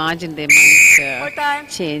comfortable margin, they might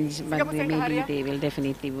change. But maybe they will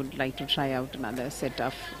definitely would like to try out another set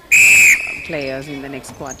of players in the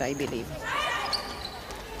next quarter, I believe.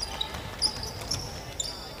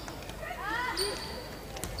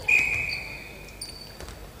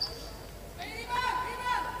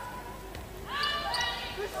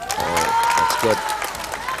 Good.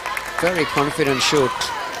 Very confident shoot.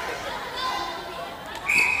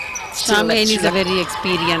 Charmaine is a very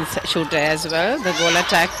experienced shooter as well. The goal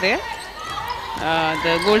attack there.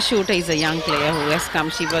 The goal shooter is a young player who has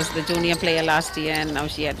come. She was the junior player last year, and now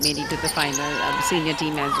she had made it to the final of the senior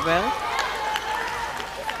team as well.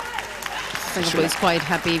 Singapore is quite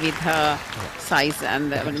happy with her size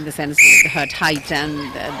and in the sense of her height and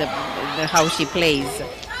the how she plays.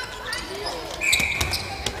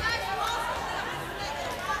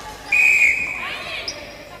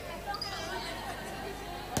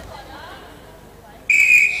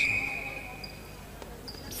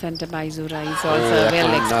 Center by Zura is also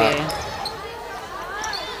well experienced.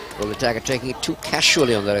 Well, attacker taking it too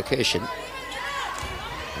casually on that occasion.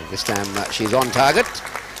 And this time she's on target.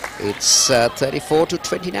 It's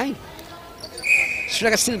 34-29. Sri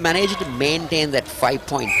Lanka still managed to maintain that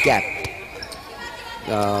 5-point gap.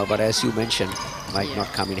 But as you mentioned, might not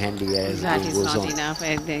come in handy as that the game is goes not on. enough.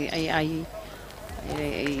 I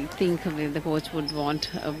think the coach would want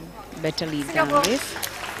a better lead than this.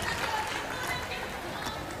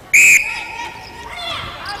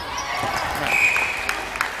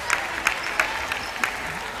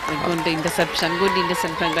 Good interception by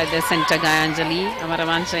the center guy, Anjali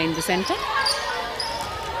Amaravancha in the center.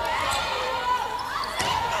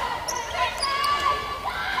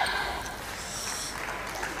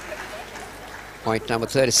 Point number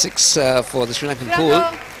 36 for the Sri Lankan pool.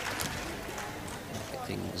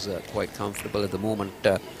 Things are quite comfortable at the moment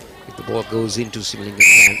if the ball goes into Sivalingham's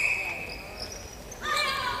hand.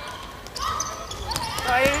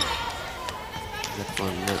 That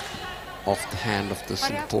one off the hand of the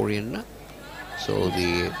Singaporean. So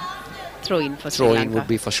the throw-in for Sri Lanka would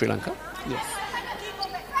be for Sri Lanka. Yes.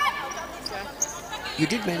 You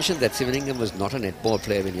did mention that Sivalingham was not a netball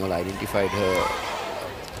player when you all identified her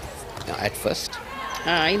at first.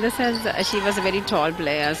 In the sense that she was a very tall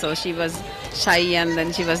player, so she was shy and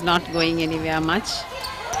then she was not going anywhere much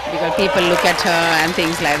because people look at her and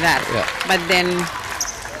things like that. Yeah. But then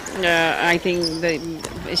I think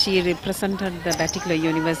she represented the particular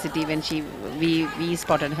university when she we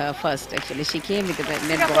spotted her first. Actually, she came with the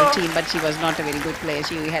netball team, but she was not a very good player.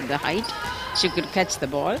 She had the height, she could catch the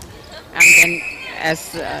ball, and then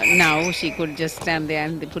as now she could just stand there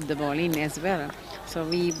and put the ball in as well. So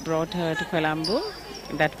we brought her to Colombo.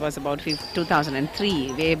 That was about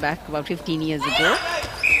 2003, way back about 15 years ago.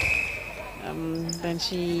 Then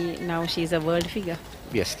she's a world figure.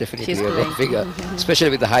 Yes, definitely She's a world figure, especially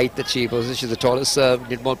with the height that she possesses. She's the tallest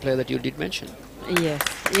netball player that you did mention. Yes,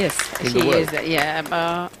 In she the world. is.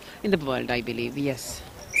 Yeah, in the world, I believe. Yes,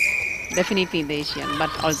 definitely in the Asian, but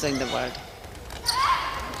also in the world.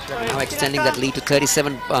 Now extending that lead to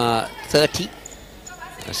 37-30.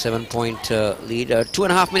 A 7-point lead.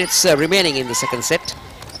 2.5 minutes remaining in the second set,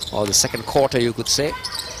 or the second quarter, you could say.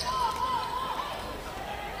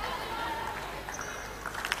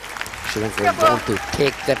 Sri Lanka will want to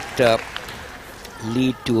take that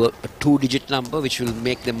lead to a two-digit number, which will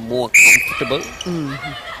make them more comfortable.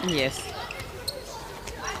 Yes.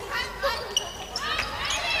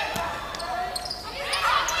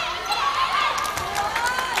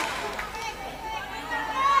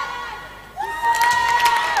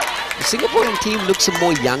 The Singaporean team looks a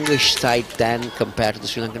more youngish side than compared to the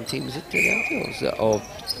Sri Lankan team. Is it? Or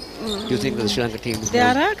do you think that the Sri Lankan team is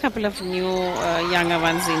There more... are a couple of new younger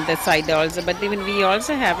ones in the side also, but even we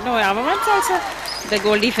also have, our ones also, the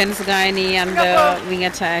goal defense Gayani and the wing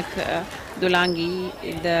attack Dulangi,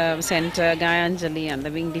 the center Gayanjali and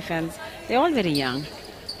the wing defense, they're all very young.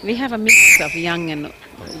 We have a mix of young and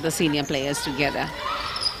the senior players together.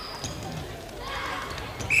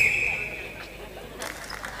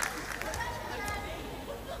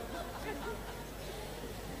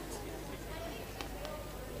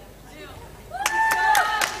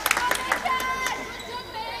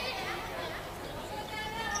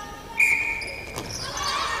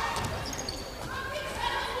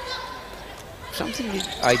 Something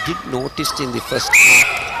I did notice in the first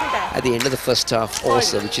half, at the end of the first half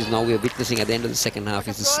also, which is now we are witnessing at the end of the second half,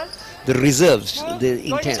 is this, the reserves, the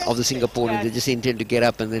intent of the Singaporeans. They just intend to get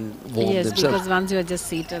up and then warm Yes, themselves. because once you are just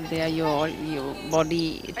seated there, your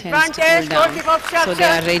body tends to cool down. So they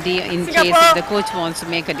are ready in case if the coach wants to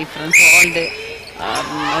make a difference. So all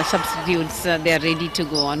the substitutes, they are ready to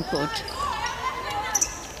go on court.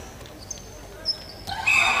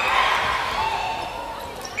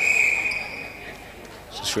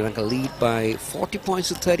 Sri Lanka lead by 40 points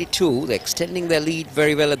to 32. They're extending their lead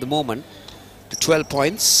very well at the moment to 12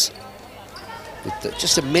 points. With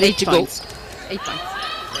just a minute to go. 8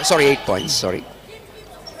 points. Sorry, 8 points, sorry.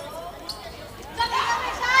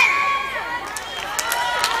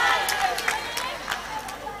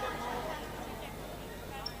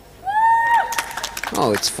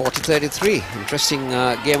 Oh, it's 40-33. Interesting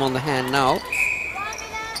game on the hand now.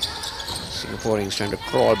 Singaporeans trying to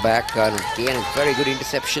crawl back, and again a very good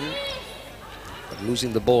interception, but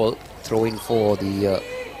losing the ball, throw in for the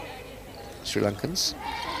Sri Lankans.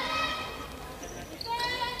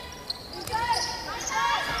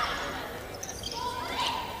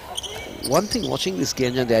 One thing watching this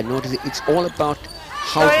game, and I noticed it's all about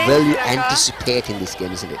how well you anticipate in this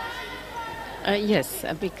game, isn't it? Yes,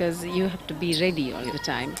 because you have to be ready all the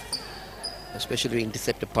time. Especially to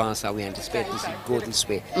intercept a pass, how we anticipate this will go this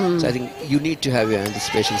way. So I think you need to have your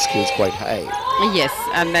anticipation skills quite high. Yes,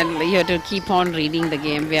 and then you have to keep on reading the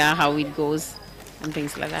game, how it goes and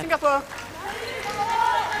things like that.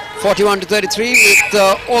 41-33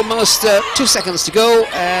 with almost 2 seconds to go,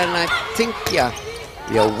 and I think, yeah,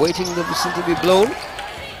 we are waiting the whistle to be blown.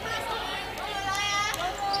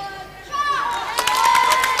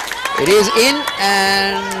 It is in,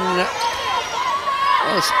 and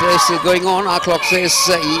this play is still going on. Our clock says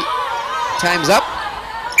time's up.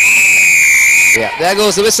 Yeah, there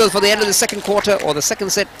goes the whistle for the end of the second quarter, or the second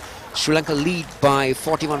set. Sri Lanka lead by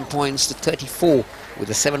 41 points to 34 with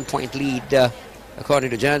a 7-point lead. According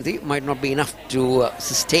to Jayanti, might not be enough to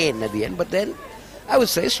sustain at the end, but then I would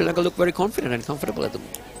say Sri Lanka look very confident and comfortable at them.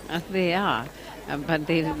 They are, but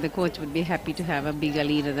the coach would be happy to have a bigger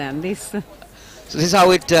leader than this. So this is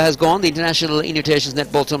how it has gone. The International Invitations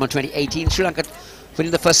Netball Tournament 2018. Sri Lanka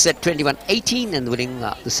winning the first set 21-18 and winning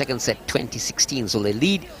the second set 20-16. So they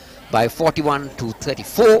lead by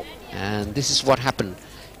 41-34, and this is what happened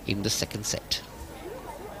in the second set.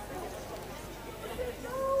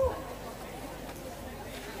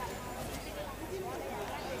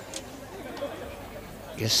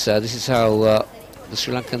 Yes, this is how the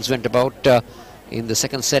Sri Lankans went about in the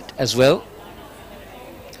second set as well.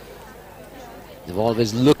 They're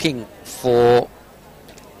always looking for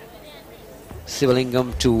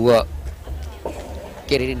Sivalingam to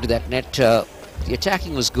get it into that net. The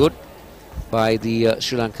attacking was good by the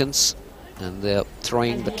Sri Lankans, and they're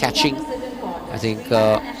throwing the catching I think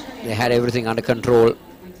they had everything under control.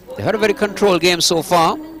 They had a very controlled game so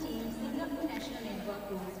far.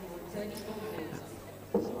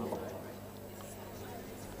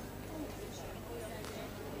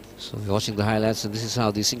 So we're watching the highlights, and this is how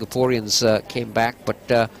the Singaporeans came back, but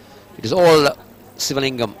it is all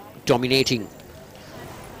Sivalingam dominating,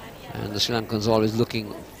 and the Sri Lankans always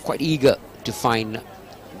looking quite eager to find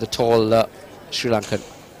the tall Sri Lankan.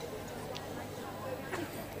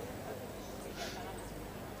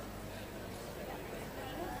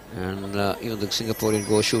 And even the Singaporean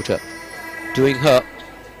goal shooter doing her.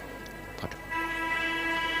 But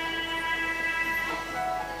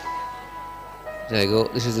there you go.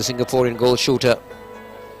 This is the Singaporean goal shooter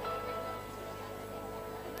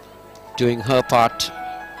doing her part.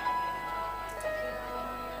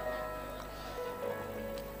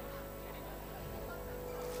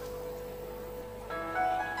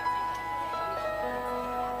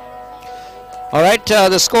 All right,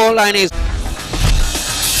 the score line is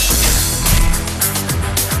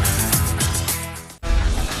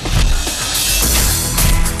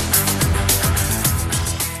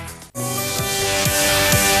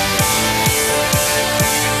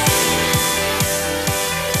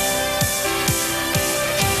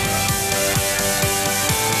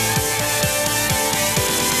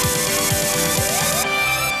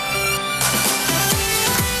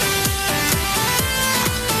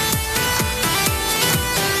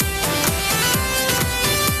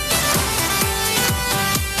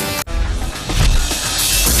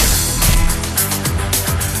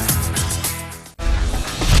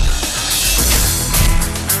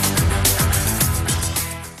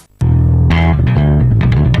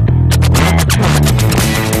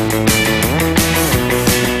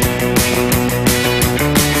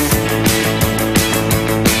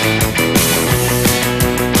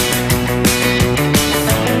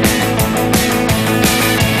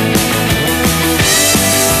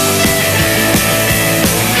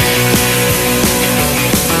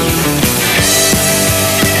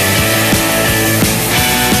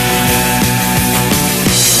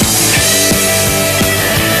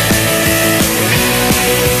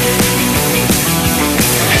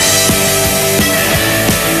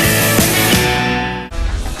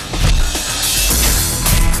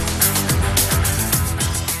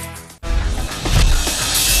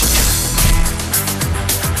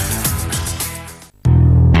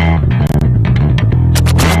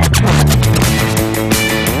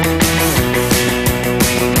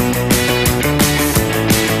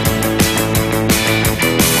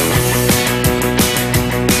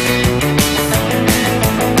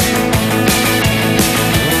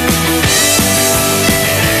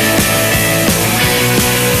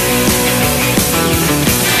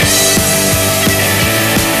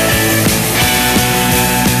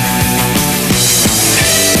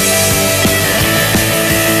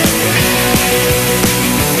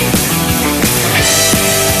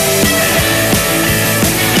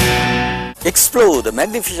Explore the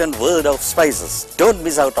magnificent world of spices. Don't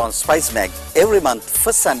miss out on Spice Mag every month,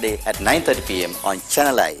 first Sunday at 9:30 p.m. on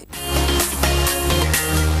Channel I.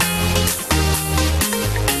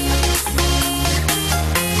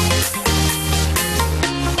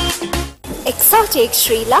 Exotic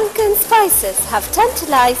Sri Lankan spices have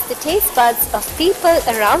tantalized the taste buds of people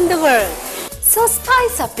around the world. So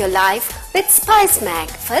spice up your life with Spice Mag,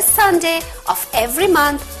 first Sunday of every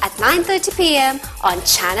month at 9:30 p.m. on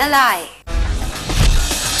Channel I.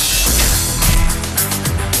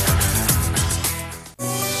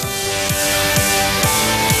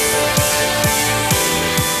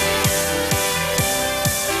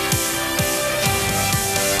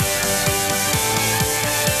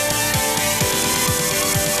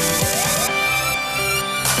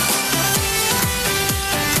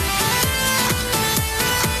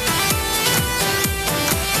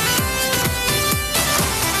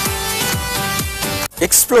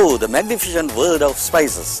 Explore the magnificent world of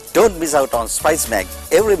spices. Don't miss out on Spice Mag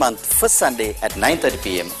every month, first Sunday at 9:30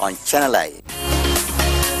 p.m. on Channel I.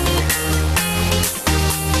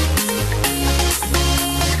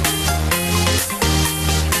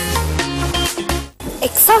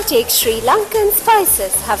 Exotic Sri Lankan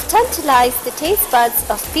spices have tantalized the taste buds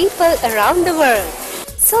of people around the world.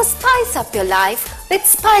 So spice up your life with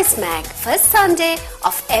Spice Mag, first Sunday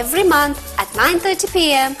of every month at 9:30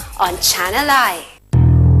 p.m. on Channel I.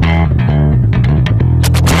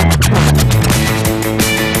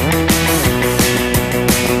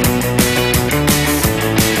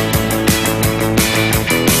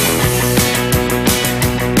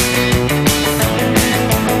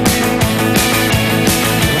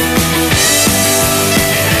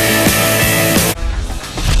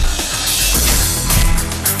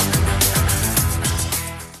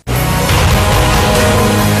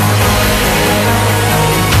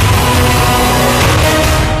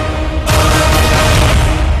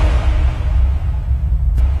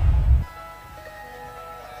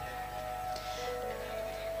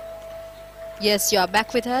 Yes, you are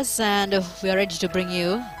back with us, and we are ready to bring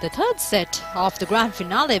you the third set of the grand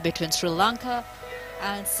finale between Sri Lanka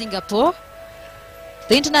and Singapore.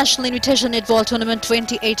 The International Invitational Netball Tournament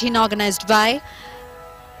 2018, organized by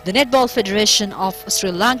the Netball Federation of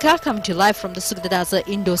Sri Lanka, coming to you live from the Sugathadasa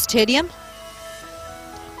Indoor Stadium.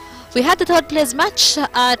 We had the third place match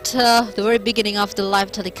at the very beginning of the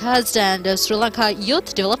live telecast, and Sri Lanka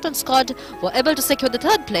Youth Development Squad were able to secure the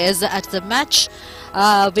third place at the match,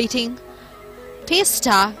 beating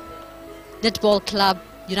Paystar Netball Club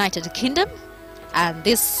United Kingdom. And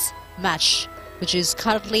this match, which is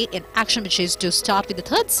currently in action, which is to start with the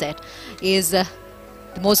third set, is the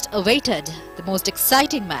most awaited, the most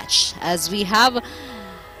exciting match, as we have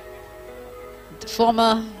the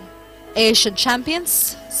former Asian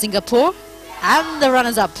champions Singapore and the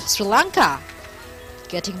runners-up Sri Lanka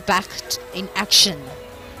getting back in action.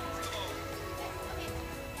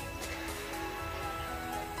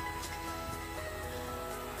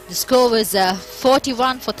 The score was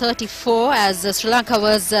 41-34, as Sri Lanka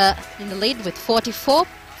was in the lead with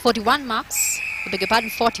 41 marks, I beg your pardon,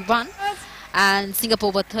 41, and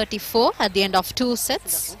Singapore were 34 at the end of two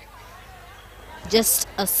sets. Just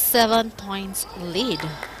a 7 points lead.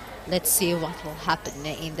 Let's see what will happen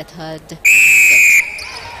in the third set.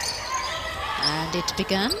 And it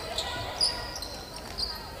began.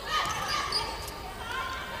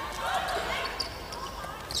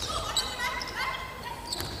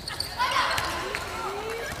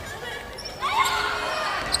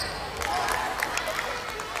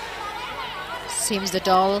 Seems the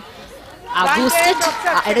doll are boosted,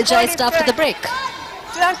 are energized after the break.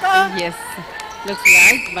 Yes, looks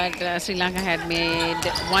like, but Sri Lanka had made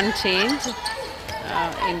one change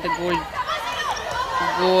in the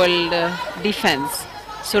goal defense.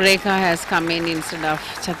 Sureka has come in instead of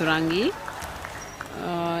Chaturangi.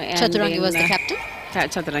 Chaturangi was the captain?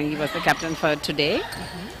 Chaturangi was the captain for today.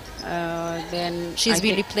 Then she's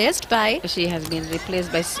been replaced by? She has been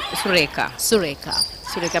replaced by Sureka.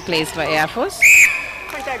 Sureka plays for Air Force.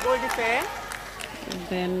 Goal defense.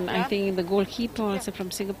 Then I think the goalkeeper also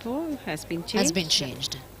from Singapore has been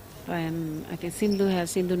changed. I think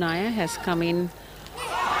Sindhu Naya has come in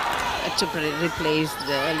to replace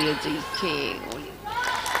the earlier GK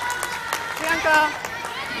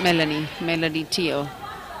Melody Teo.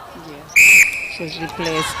 Yes. She's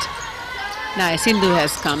replaced. Now Sindhu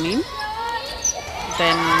has come in.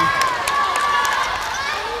 Then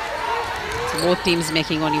both teams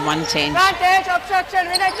making only one change. Advantage, obstruction,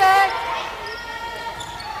 United.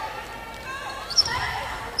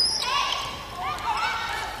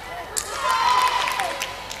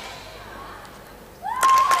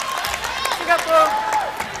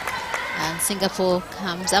 And Singapore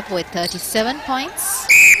comes up with 37 points.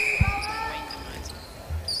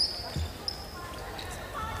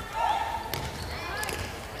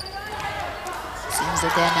 Seems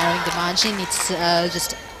that they're narrowing the margin. It's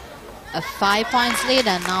just a 5 points lead,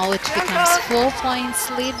 and now it becomes 4 points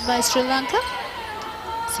lead by Sri Lanka.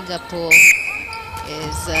 Singapore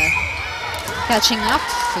is catching up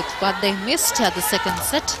with what they missed at the second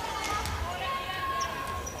set.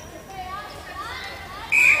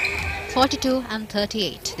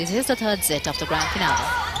 42-38. This is the third set of the grand finale.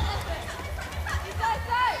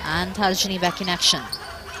 And Tarjini back in action.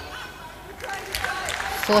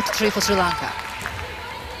 4-3 for Sri Lanka.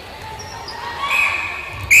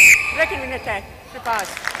 Break in attack. Pass.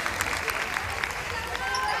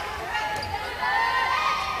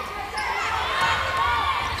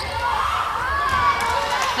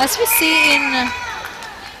 As we see in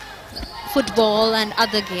football and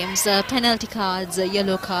other games, penalty cards,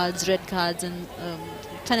 yellow cards, red cards, and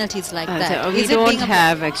penalties like that. We don't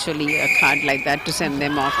have actually a card like that to send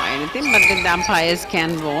them off or anything, but the umpires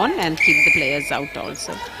can warn and keep the players out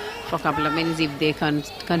also for a couple of minutes if they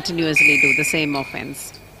continuously do the same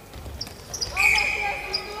offense.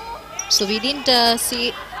 So we didn't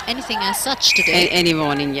see anything as such today. Any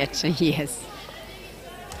warning yet? Yes.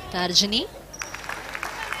 Tarjini,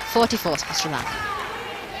 44 for Sri Lanka.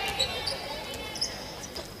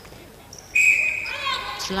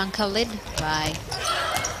 Sri Lanka led by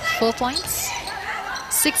 4 points,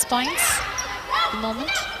 6 points at the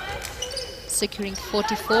moment, securing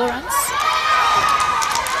 44 runs.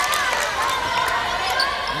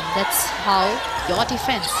 And that's how your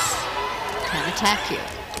defense can attack you.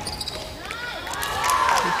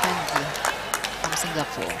 Defend you from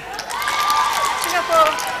Singapore.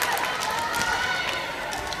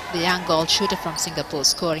 The young goal shooter from Singapore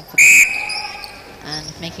scoring for them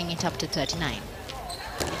and making it up to 39.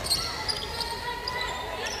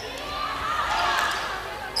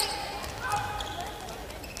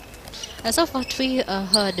 As of what we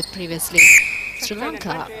heard previously, Sri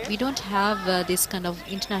Lanka, we don't have this kind of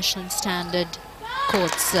international standard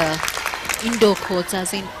courts, indoor courts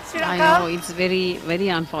as in. I know, it's very, very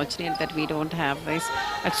unfortunate that we don't have this.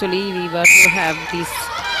 Actually, we were to have this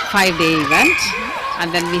 5-day event,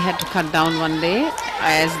 and then we had to cut down one day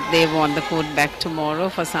as they want the court back tomorrow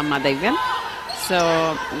for some other event. So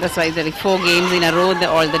that's why there are 4 games in a row that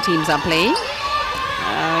all the teams are playing.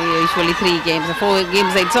 Usually 3 games, 4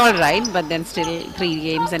 games, it's all right, but then still 3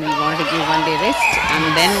 games, and we want to give 1 day rest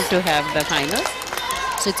and then to have the finals.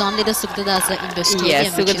 So it's only the Sugathadasa Indoor Stadium.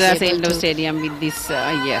 Yes, Sugathadasa Indoor Stadium with this,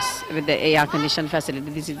 yes, with the air conditioned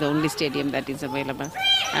facility. This is the only stadium that is available,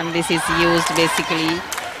 and this is used basically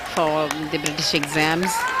for the British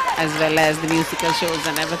exams as well as the musical shows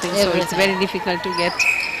and everything. So it's very difficult to get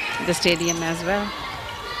the stadium as well.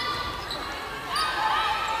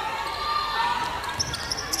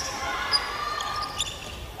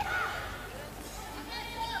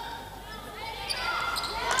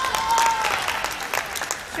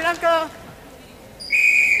 Sri Lanka.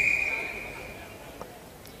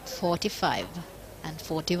 45 and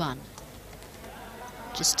 41.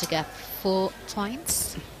 Just a gap 4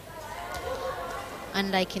 points.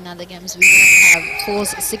 Unlike in other games, we don't have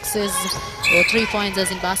 4s, 6s or 3 points as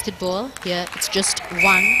in basketball. Here it's just 1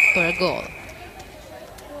 per goal.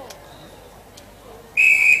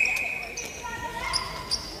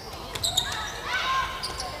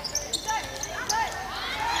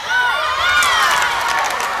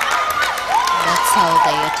 That's how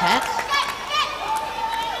they attack.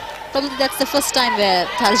 Probably that's the first time where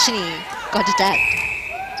Tarjini got attacked.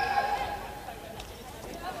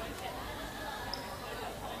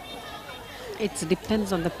 It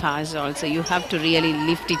depends on the pass also. You have to really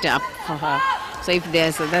lift it up for her. So if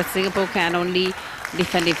there's that, Singapore can only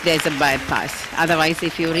defend if there's a bad pass. Otherwise,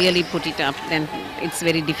 if you really put it up, then it's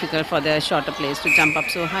very difficult for the shorter players to jump up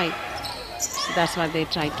so high. So that's why they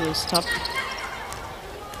try to stop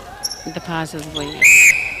the passes going up.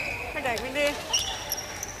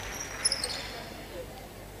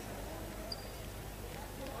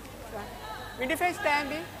 Windy face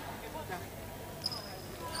standing.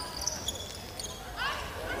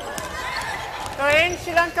 So in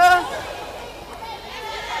Sri Lanka.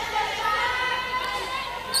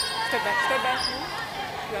 Step back, step back.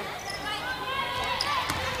 Yeah.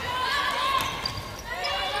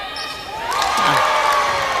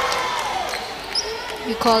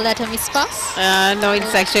 You call that a miss pass? No,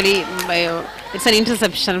 it's actually it's an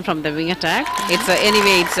interception from the wing attack. It's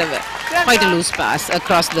anyway it's quite a loose pass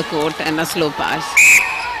across the court and a slow pass.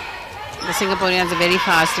 The Singaporeans are very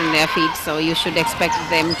fast in their feet, so you should expect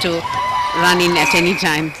them to run in at any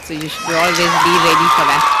time. So you should always be ready for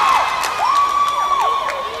that.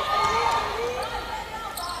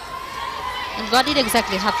 And what did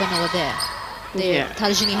exactly happen over there?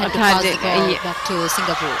 Tarjini had to pass the ball back to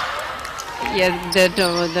Singapore. Yeah,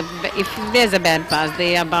 if there's a bad pass,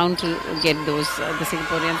 they are bound to get those. The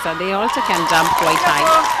Singaporeans they also can jump quite high.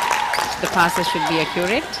 The passes should be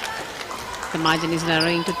accurate. The margin is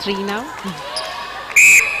narrowing to 3 now.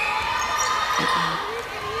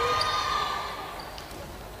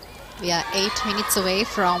 We are 8 minutes away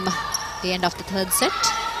from the end of the third set.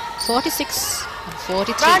 46 and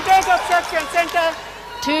 43. Center.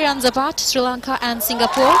 3 runs apart, Sri Lanka and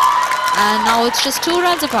Singapore. And now it's just 2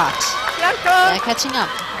 runs apart. They're catching up.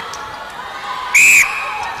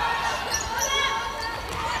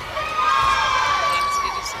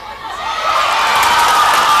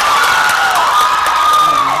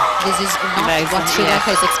 This is not what Sri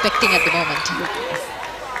Lanka is expecting at the moment.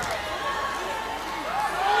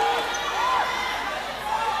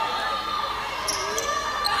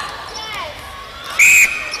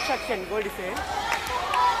 Section, goal defense.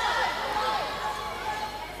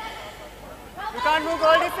 You can't move,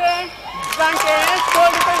 goal defense. Advantage,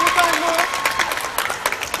 goal defense, you can't move.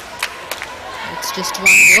 It's just 1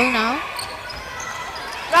 goal now.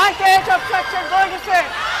 Advantage, obstruction, goal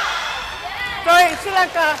defense. Going, Sri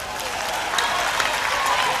Lanka.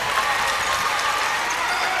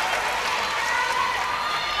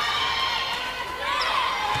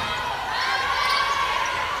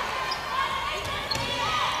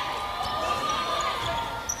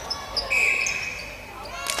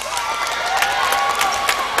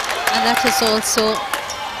 And that is also...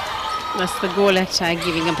 That's the goal attack,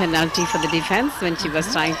 giving a penalty for the defense when she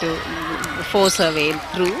was trying to force her way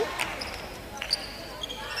through.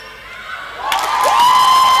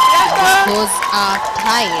 Those are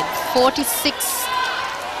tied. 46.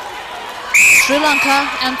 Sri Lanka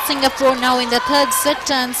and Singapore now in the third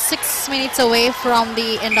set and 6 minutes away from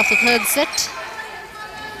the end of the third set.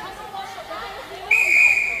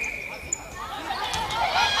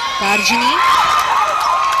 Tarjini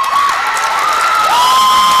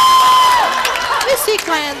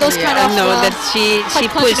those kind of. No, that she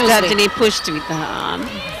pushed. continuously. Rajini pushed with her arm.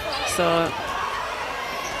 So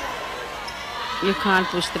you can't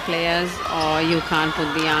push the players, or you can't put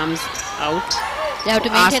the arms out. They have to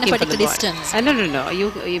maintain a asking for the particular ball. distance. No.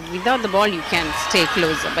 You without the ball you can stay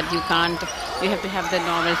closer, but you can't. You have to have the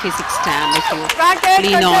normal physics stand. If you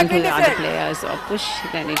lean on to the other players or push,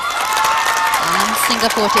 then it's. And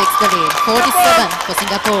Singapore takes the lead. 47 for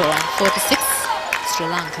Singapore and 46 Sri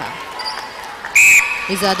Lanka.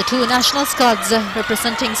 These are the two national squads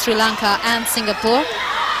representing Sri Lanka and Singapore.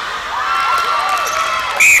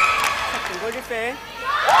 Good defense.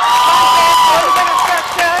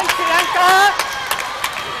 Obstruction, Sri Lanka.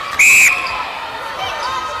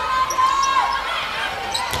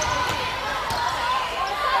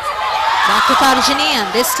 Back to Tarjini,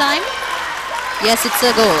 and this time, yes, it's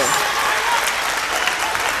a goal.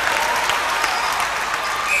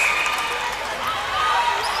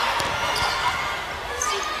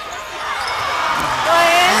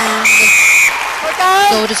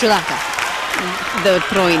 And go to Sri Lanka. The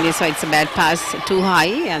throw in is, so it's a bad pass, too high,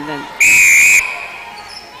 and then.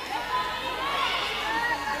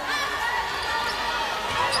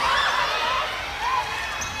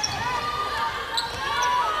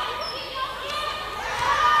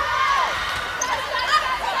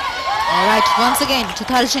 All right, once again to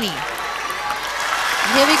Tarjini.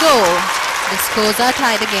 Here we go. The scores are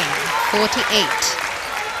tied again. 48.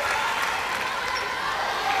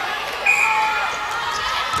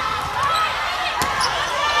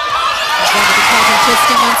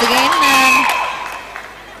 Interesting once again, and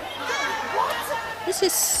this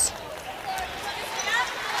is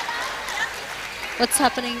what's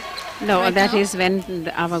happening. No, right that now? is when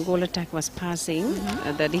our goal attack was passing,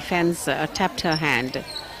 the defense tapped her hand.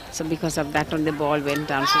 So because of that, on the ball went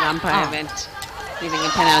down. So the umpire went giving a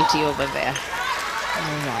penalty over there.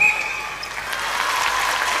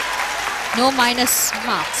 No minus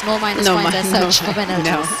marks, no minus points as such for penalties.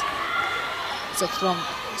 No. So from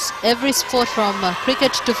every sport, from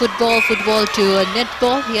cricket to football, football to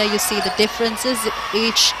netball, here you see the differences,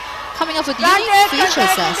 each coming up with unique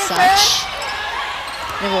features as such.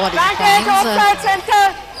 Rewarding points,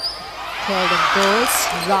 called them goals,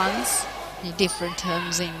 runs, in different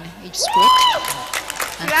terms in each sport.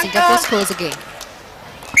 And Singapore scores again.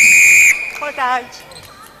 Hold tight.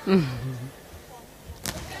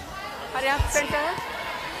 Hurry up, center.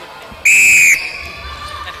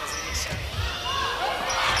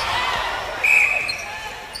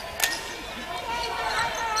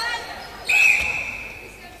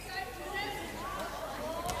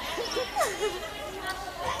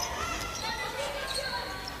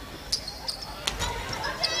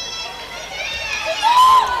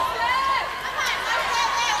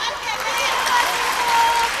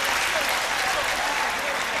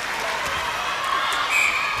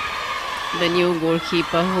 The new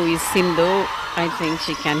goalkeeper, who is Sindhu, I think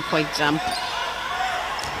she can quite jump,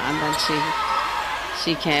 and then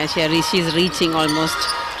she's reaching almost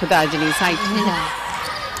to the Arjuni's height. Yeah.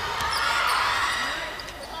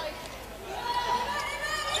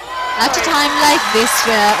 At a time like this,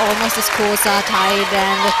 where almost the scores are tied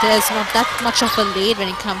and there's not that much of a lead when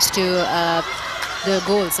it comes to the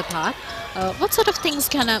goals apart, what sort of things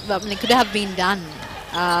could have been done?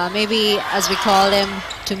 Maybe, as we call them,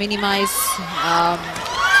 to minimize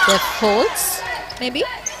the faults, maybe?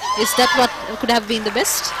 Is that what could have been the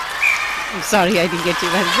best? I'm sorry, I didn't get you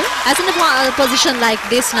very good. As in a position like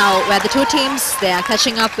this now, where the two teams, they are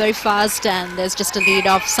catching up very fast and there's just a lead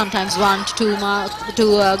of sometimes 1 to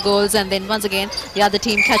 2 goals, and then once again the other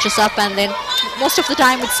team catches up, and then most of the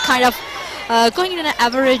time it's kind of going in an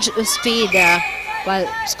average speed while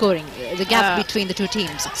scoring, the gap between the two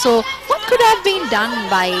teams. So what could have been done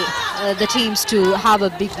by the teams to have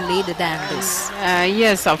a big lead than this?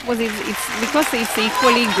 Yes, of course, it's because it's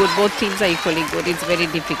equally good. Both teams are equally good. It's very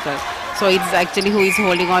difficult. So it's actually who is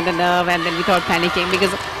holding on the nerve, and then without panicking,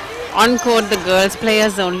 because on court the girls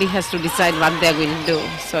players only has to decide what they are going to do.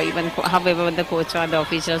 So even however the coach or the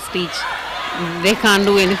officials teach, they can't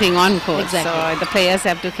do anything on court. Exactly. So the players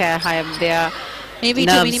have to have their maybe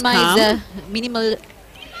nerves to minimize calm. the minimal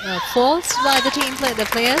faults by the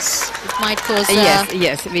players. It might cause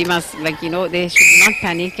yes, we must, they should not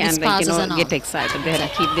panic and passes and all. get excited. They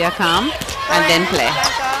have to keep their calm and then play.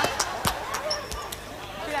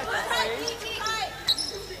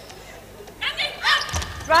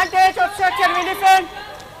 Advantage, obstruction, we defend.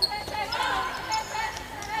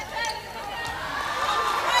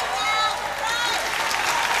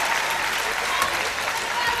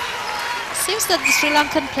 Seems that the Sri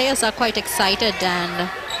Lankan players are quite excited, and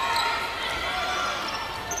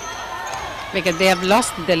Because they have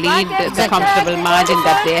lost the lead, the comfortable margin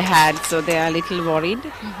that they had, so they are a little worried.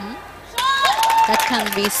 That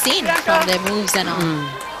can be seen from their moves and all.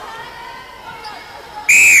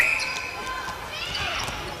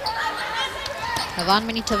 We're 1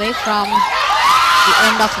 minute away from the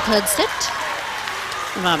end of the third set.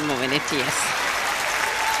 1 more minute, yes.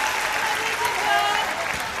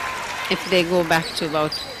 If they go back to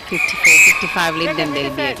about 54, 55 lead, then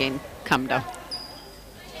they'll be again come down.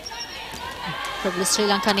 Probably Sri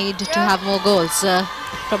Lanka need to have more goals.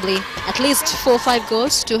 Probably at least 4 or 5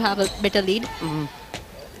 goals to have a better lead.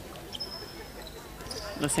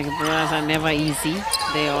 The Singaporeans are never easy.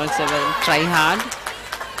 They also will try hard.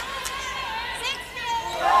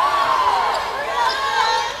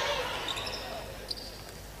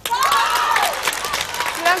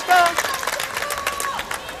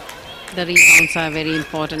 The rebounds are very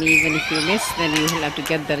important. Even if you miss, then you will have to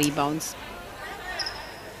get the rebounds.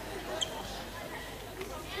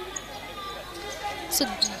 So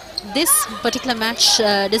this particular match,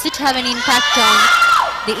 does it have any impact on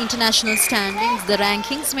the international standings, the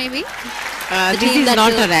rankings maybe? This is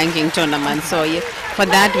not a ranking tournament, so for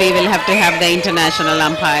that we will have to have the international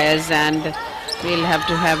umpires, and we'll have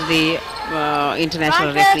to have the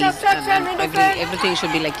international referees, and everything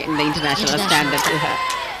should be like in the international standard to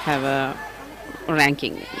have a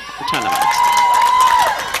ranking tournament.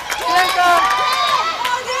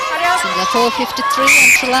 Singapore 53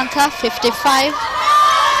 and Sri Lanka 55.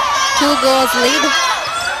 2 goals lead.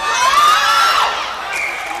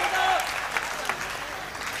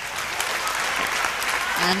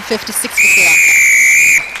 And 56 for Sri Lanka.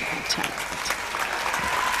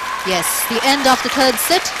 Yes, the end of the third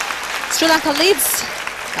set. Sri Lanka leads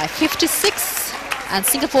by 56 and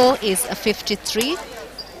Singapore is a 53.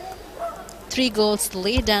 3 goals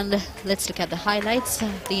lead, and let's look at the highlights.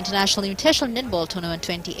 The International Invitational Netball Tournament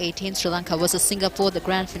 2018, Sri Lanka versus Singapore, the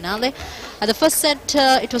grand finale. At the first set,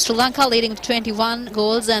 it was Sri Lanka leading with 21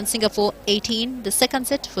 goals and Singapore 18. The second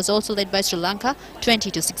set was also led by Sri Lanka,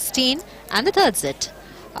 20-16. And the third set,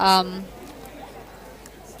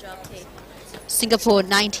 Singapore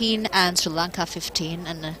 19 and Sri Lanka 15.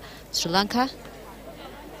 And Sri Lanka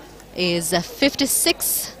is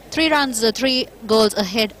 56, 3 runs, 3 goals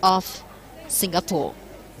ahead of Singapore.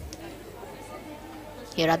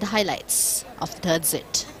 Here are the highlights of the third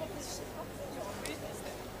set.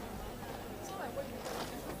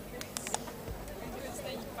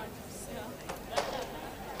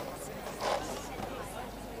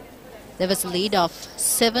 There was a lead of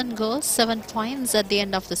 7 goals, 7 points at the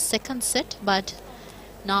end of the second set, but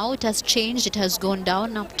now it has changed. It has gone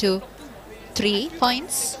down up to 3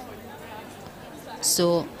 points.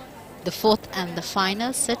 So the fourth and the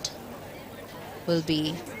final set will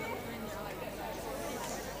be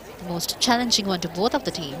the most challenging one to both of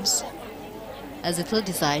the teams, as it will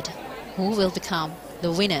decide who will become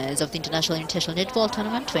the winners of the International Invitational Netball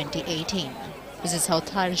Tournament 2018. This is how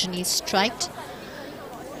Tharjini striked.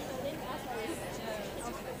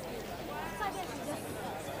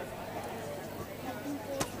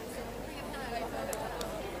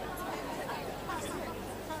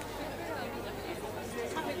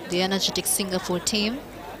 The energetic Singapore team,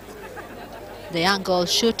 the young goal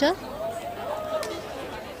shooter.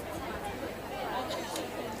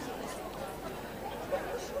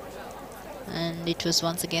 And it was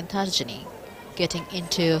once again Tharjini getting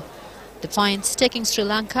into the points, taking Sri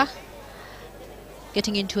Lanka,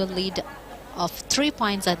 getting into a lead of 3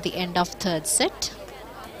 points at the end of third set.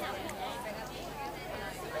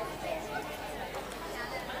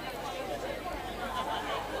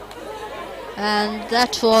 And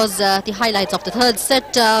that was the highlights of the third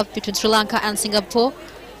set between Sri Lanka and Singapore.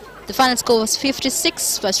 The final score was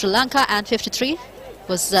 56 for Sri Lanka and 53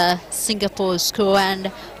 was Singapore's score.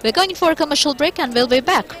 And we're going for a commercial break, and we'll be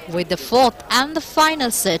back with the fourth and the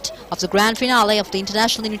final set of the grand finale of the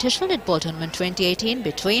International Invitational Netball Tournament 2018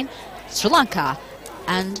 between Sri Lanka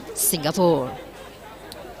and Singapore.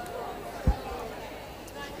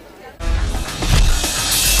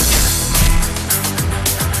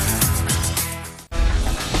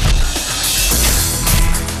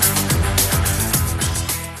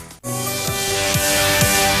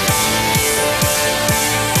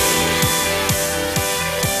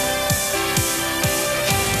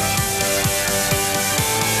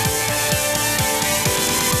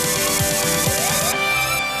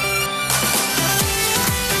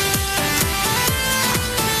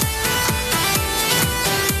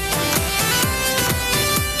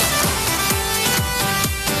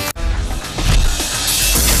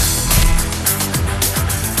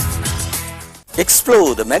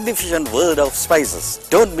 Explore the magnificent world of spices.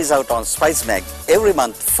 Don't miss out on Spice Mag every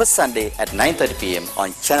month, first Sunday at 9:30 p.m.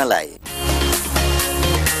 on Channel I.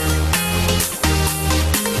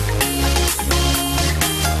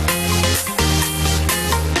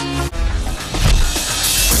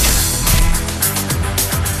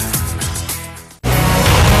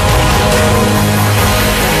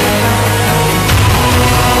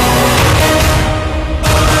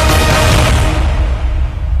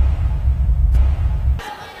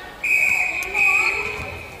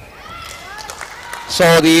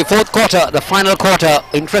 So the fourth quarter, the final quarter,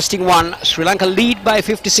 interesting one. Sri Lanka lead by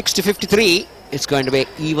 56 to 53. It's going to be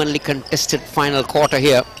evenly contested final quarter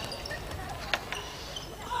here.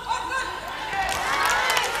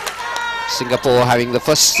 Singapore having the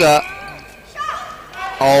first, that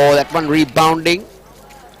one rebounding.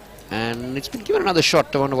 And it's been given another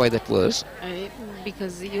shot. I wonder why that was.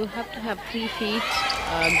 Because you have to have 3 feet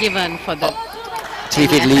given for the... 3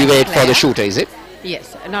 feet leeway for the shooter, is it?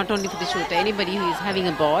 Yes, not only for the shooter. Anybody who is having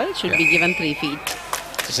a ball should be given 3 feet.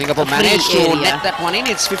 So Singapore managed to net that one in.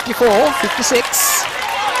 It's 54, 56.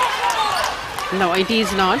 No, it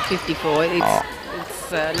is not 54.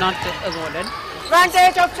 It's not awarded.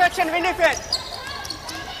 Advantage obstruction, Winifred.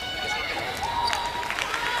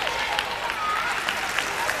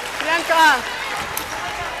 Sri Lanka.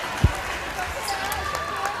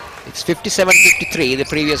 It's 57-53. The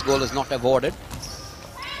previous goal is not awarded.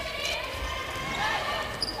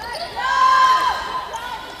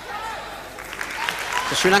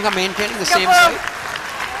 So Sri Lanka maintaining the same side.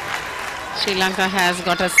 Sri Lanka has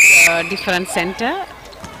got a different center,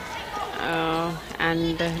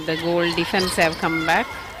 and the goal defense have come back.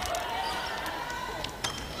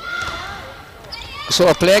 So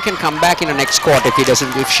a player can come back in the next quarter if he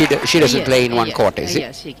doesn't, if she doesn't play in one quarter, is it?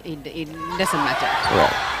 Yes, it doesn't matter.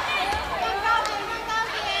 Right.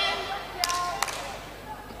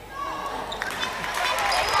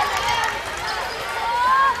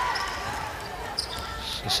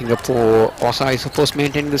 Singapore also, I suppose,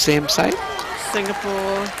 maintaining the same side?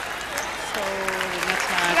 Singapore, so in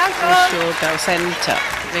attack, shoot, center,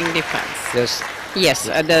 wing defense. Yes. Yes,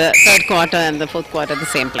 the third quarter and the fourth quarter, the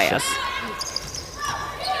same players.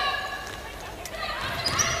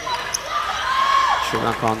 Sri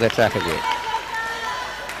Lanka on the attack again.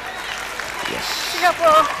 Yes.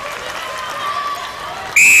 Singapore.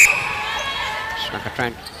 Sri Lanka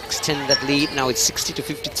trying to extend that lead. Now it's 60 to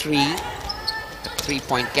 53.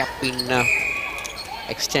 3-point gap been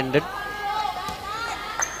extended.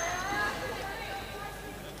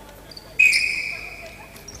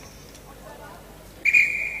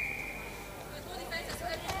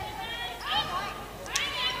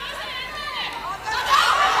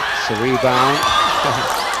 It's a rebound.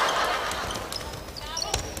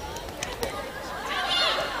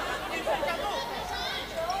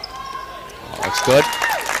 That's good.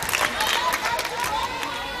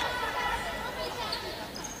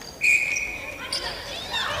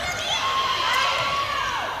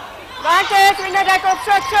 Advantage, wing attack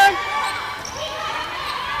obstruction.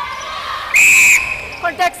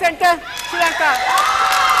 Contact center, Sri Lanka.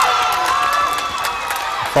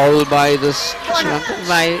 Foul by this Sri Lanka?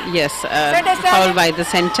 Foul by the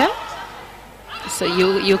center. So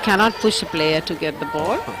you cannot push a player to get the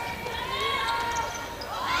ball.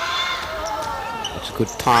 It's a good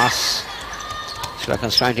pass. Sri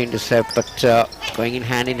Lanka's trying to intercept, but going in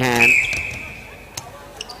hand.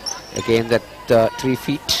 Again, that 3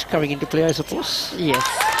 feet coming into play, I suppose. Yes.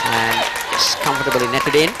 And it's comfortably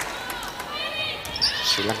netted in.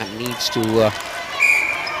 Sri Lanka needs to...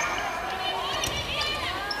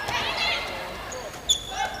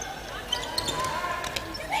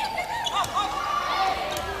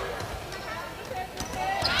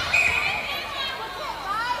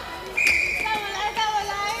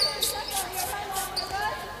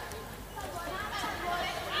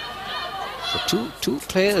 So two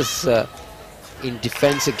players in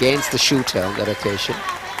defense against the shooter on that occasion.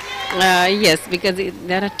 Yes, because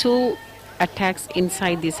there are 2 attacks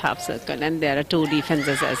inside this half circle and there are 2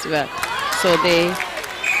 defenses as well. So they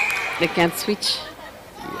can switch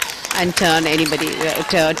and turn anybody,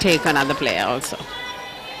 take another player also.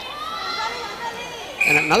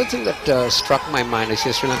 And another thing that struck my mind is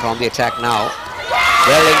Sri Lanka on the attack now.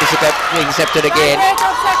 Well intercepted again.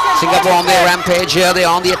 Singapore on their rampage here. They're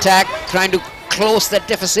on the attack, trying to close that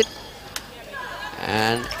deficit.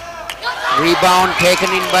 And rebound taken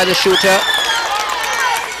in by the shooter.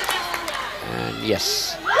 And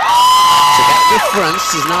yes. So difference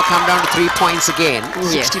has now come down to 3 points again,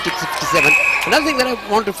 Yes. 60 to 57. Another thing that I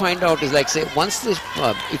want to find out is, like, say, once this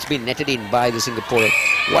it's been netted in by the Singaporean,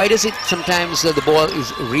 why does it sometimes the ball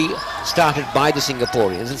is restarted by the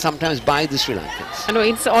Singaporeans and sometimes by the Sri Lankans? No,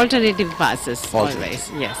 it's alternative passes Alternative.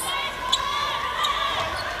 always. Yes.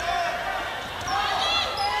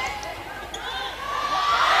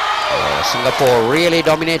 Singapore really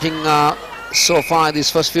dominating so far these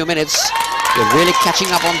first few minutes. They're really catching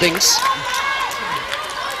up on things.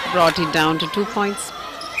 Brought it down to 2 points.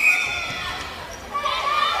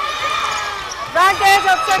 Advantage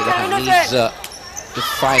of Sri section Lanka needs innocent. to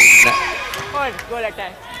find Hold, goal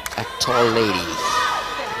attack. a tall lady.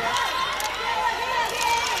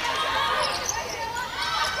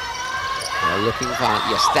 They're looking for,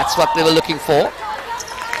 yes, that's what they were looking for.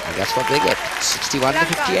 And that's what they get. 61 to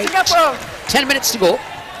Lanka, 58. Singapore. 10 minutes to go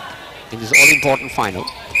in this all-important final.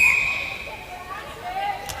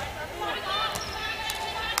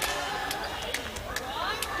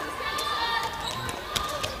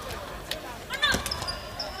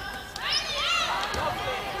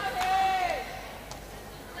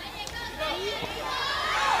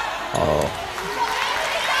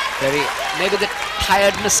 Maybe the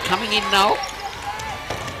tiredness coming in now.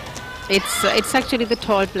 It's actually the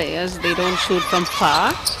tall players. They don't shoot from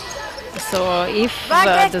far. So if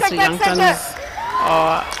Back, the back, Sri back, Lankans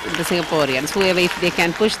or the Singaporeans, whoever, if they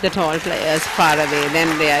can push the tall players far away, then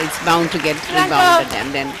it's bound to get rebounded.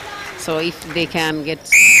 And then, so if they can get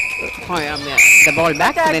the ball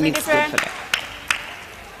back, Attack, then we it's good defend. for them.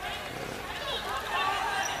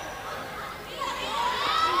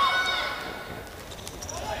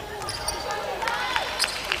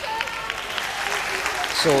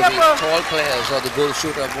 So the tall players or the goal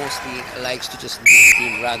shooter mostly likes to just lead the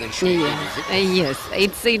team rather than shoot. Yes,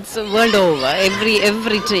 it's world over. Every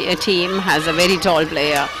team has a very tall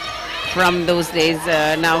player. From those days,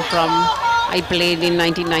 I played in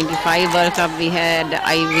 1995 World Cup. We had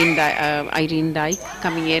Irene Dyke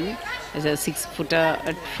coming in as a 6-footer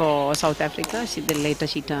for South Africa. Then later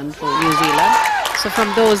she turned for New Zealand. So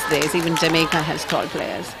from those days, even Jamaica has tall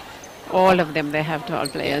players. All of them, they have tall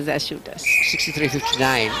players as shooters.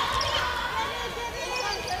 63-59.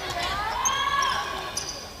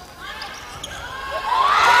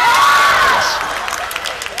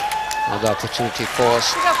 Another opportunity for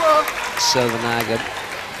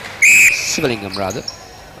Sivalingham rather.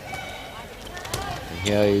 And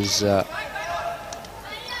here is a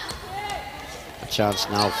chance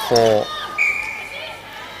now for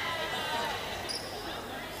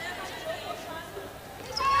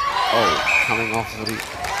coming off the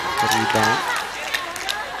rebound.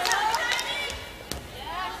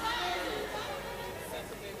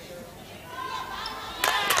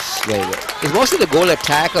 It's mostly the goal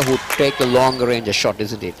attacker who take the longer range shot,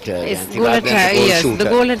 isn't it? Yes, Yanti, goal rather than attack, the goal yes, shooter. the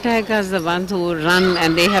goal attackers are the ones who run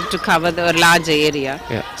and they have to cover the large area.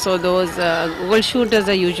 Yeah. So those goal shooters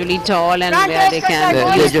are usually tall and where they can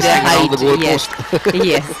They're use just their hanging on height. the goal Yes, post.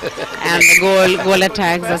 yes. And the goal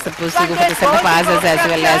attacks are supposed to go for the center passes as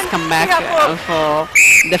well as come back for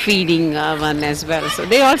the feeding one as well. So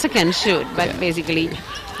they also can shoot, but basically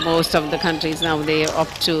most of the countries now they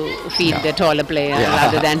opt to feed the taller player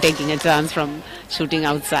rather than taking a chance from shooting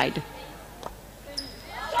outside.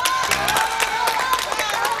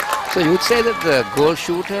 So you would say that the goal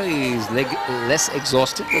shooter is less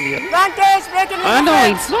exhausted than the other? Advantage, break in Oh no,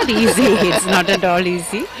 it's not easy. It's not at all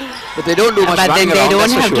easy. But they don't do much But then running they around, don't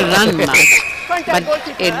that's for have to sure. run much. Contact But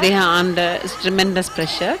goalkeeper. they are under tremendous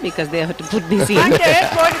pressure because they have to put this in.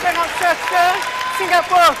 Advantage, goal defense of section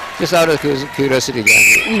Singapore. Just out of curiosity,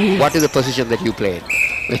 Gandhi, what is the position that you play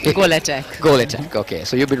in? Goal attack. Goal attack, okay.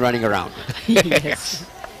 So you've been running around. Yes.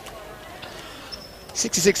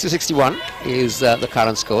 66-61 is the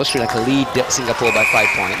current score. Sri Lanka lead Singapore by 5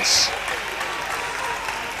 points.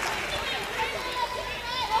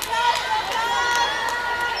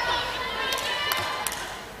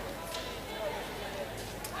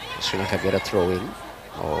 Sri Lanka get a throw in.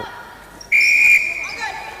 Oh.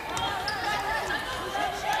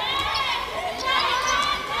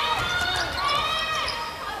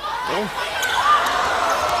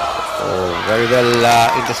 Very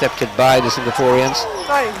well intercepted by the Singaporeans,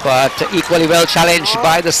 but equally well challenged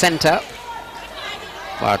by the centre.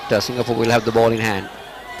 But Singapore will have the ball in hand.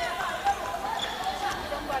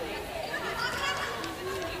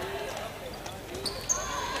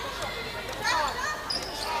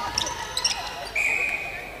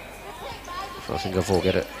 So Singapore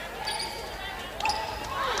get it.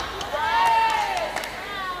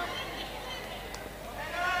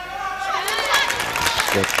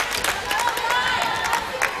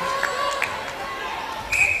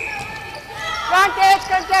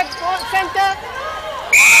 contact, goal center.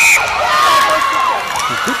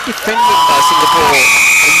 Good defending by Singapore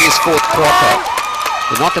in this fourth quarter.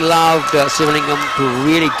 They're not allowed Sivalingam to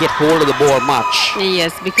really get hold of the ball much.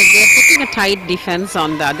 Yes, because they are putting a tight defense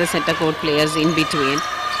on the other center court players in between.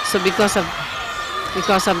 So because of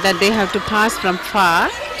that, they have to pass from far.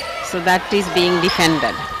 So that is being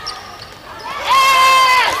defended.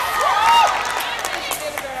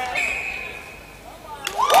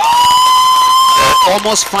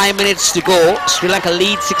 Almost 5 minutes to go. Sri Lanka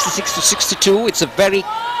leads 66-62. It's a very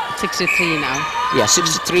 63 now. Yeah,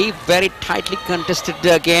 63. Very tightly contested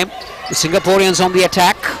game. The Singaporeans on the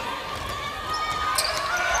attack.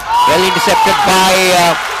 Well intercepted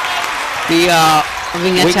by the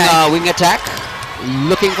wing attack.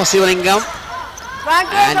 Looking for Sivalingam.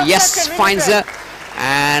 And yes, finds her.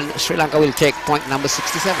 And Sri Lanka will take point number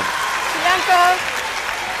 67 Sri Lanka.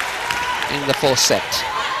 in the fourth set.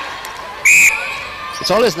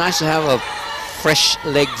 It's always nice to have a fresh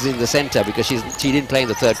legs in the center because she didn't play in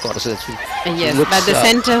the third quarter. So yes, but the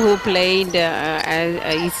center who played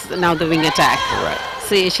is now the wing attack. Right.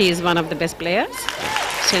 So she is one of the best players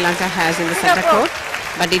Sri Lanka has in the center court.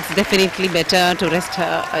 But it's definitely better to rest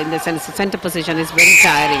her in the center position. Is very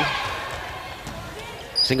tiring.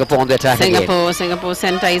 Singapore on the attack again. Singapore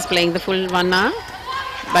center is playing the full 1 hour.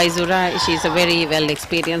 By Zura, she's a very well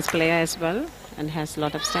experienced player as well and has a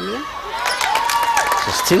lot of stamina.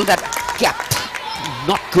 So still that gap,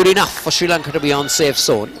 not good enough for Sri Lanka to be on safe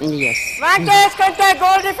zone. Yes. Vantage contact,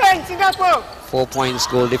 goal difference, Singapore. 4 points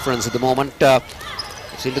goal difference at the moment.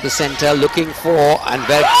 It's into the center, looking for and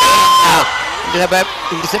very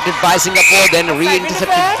intercepted by Singapore, then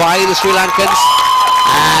re-intercepted by the Sri Lankans,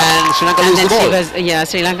 and Sri Lanka lose the ball.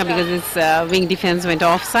 Sri Lanka, because its wing defense went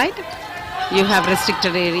offside. You have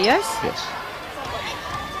restricted areas. Yes.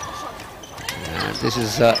 And this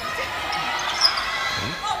is.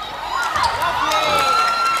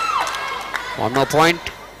 One more point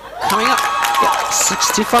coming up. Yeah,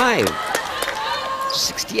 65,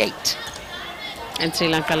 68. And Sri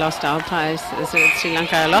Lanka lost our prize. Sri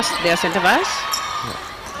Lanka lost their centre backs. Yeah.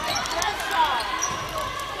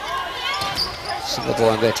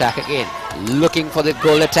 Singapore on the attack again, looking for the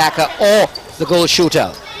goal attacker or the goal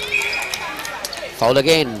shooter. Foul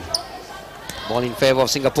again. Ball in favour of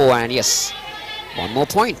Singapore, and yes, one more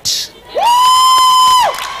point.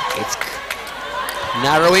 It's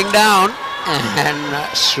narrowing down.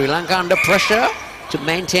 And Sri Lanka under pressure to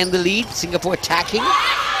maintain the lead. Singapore attacking.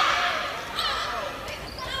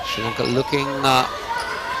 Sri Lanka looking.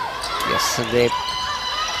 Yes, and yes,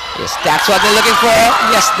 that's what they're looking for.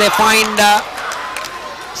 Yes, they find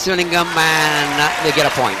Sivalingam and they get a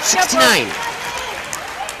point. 69.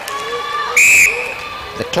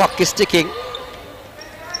 The clock is ticking.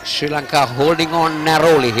 Sri Lanka holding on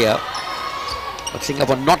narrowly here, but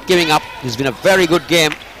Singapore not giving up. It's been a very good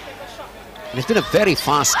game. And it's been a very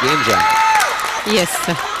fast game, Jan. Yes,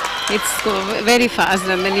 it's very fast,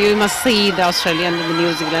 and then you must see the Australian and the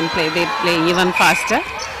New Zealand play. They play even faster.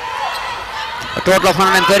 A total of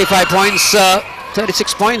 135 points,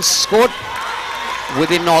 36 points scored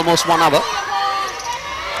within almost 1 hour. And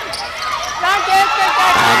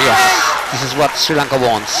yes, this is what Sri Lanka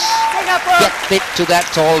wants. Get it to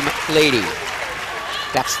that tall lady.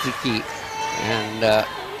 That's the key. And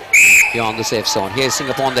beyond the safe zone. Here's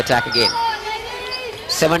Singapore on the attack again.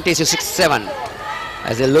 70-67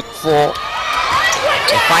 as they look for,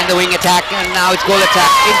 they find the wing attack, and now it's goal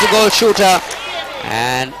attack into goal shooter,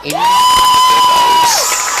 and in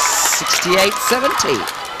 68-70.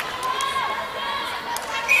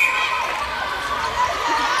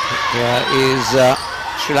 Here is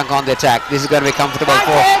Sri Lanka on the attack. This is going to be comfortable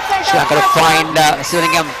for Sri Lanka to find.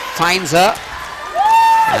 Sivalingam finds her,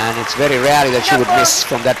 and it's very rare that she would miss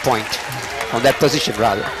from that point, from that position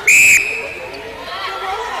rather.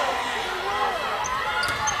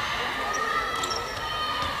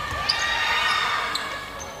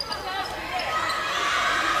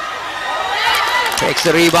 Takes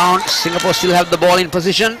the rebound. Singapore still have the ball in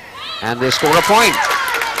position, and they score a point.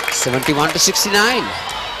 71-69.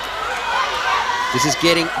 This is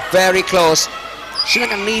getting very close. Sri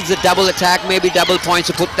Lanka needs a double attack, maybe double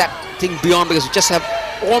points to put that thing beyond, because we just have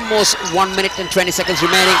almost 1 minute and 20 seconds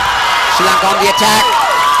remaining. Sri Lanka on the attack.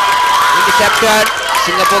 Intercepted.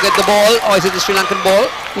 Singapore get the ball, or is it the Sri Lankan ball?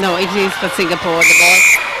 No, it is for Singapore. The ball.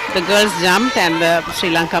 The girls jumped, and the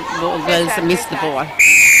Sri Lanka girls missed the ball.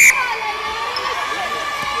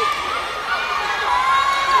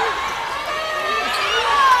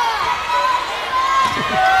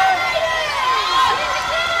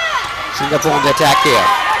 Singapore on the attack here.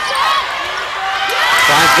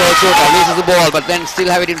 Finds goal shooter, loses the ball, but then still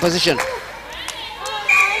have it in position.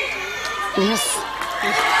 Yes.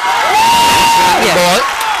 Ball.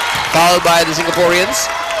 Fouled by the Singaporeans.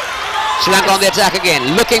 Sri Lanka on the attack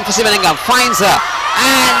again. Looking for Sivalingam. Finds her.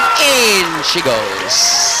 And in she goes.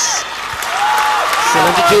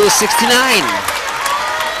 72-69.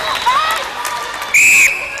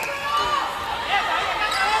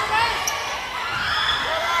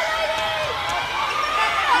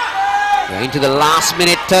 We're into the last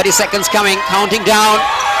minute. 30 seconds coming. Counting down.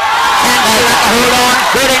 And Sri Lanka hold on.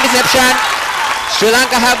 Good interception. Sri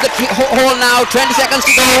Lanka have the hold now. 20 seconds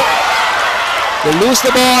to go. They lose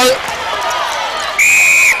the ball.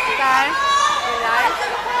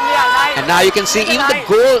 And now you can see even the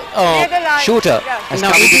goal shooter has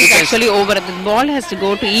now come it into is defense. actually over. The ball has to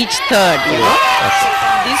go to each third, you know.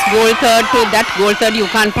 This goal third to that goal third you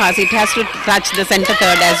can't pass. It has to touch the center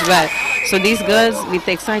third as well. So these girls with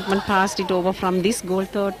excitement passed it over from this goal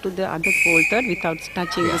third to the other goal third without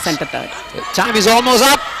touching the center third. The time is almost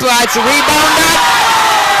up. It's rebounded.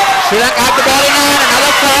 Sri Lanka have the ball in hand.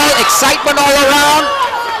 Another foul. Excitement all around.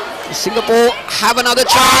 Singapore have another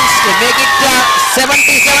chance. They make it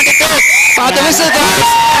 70-72. But the whistle goes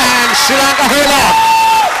and Sri Lanka hold on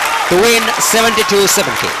to win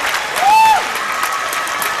 72-70.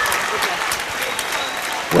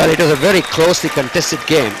 Well, it was a very closely contested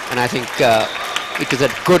game, and I think it is a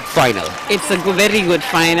good final. It's a very good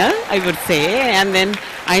final, I would say, and then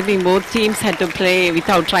I think both teams had to play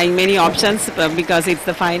without trying many options because it's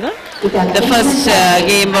the final. The first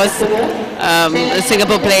game was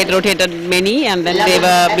Singapore played, rotated many, and then they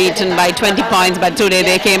were beaten by 20 points, but today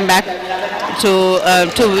they came back to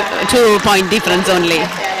 2-point difference only.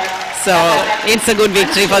 So it's a good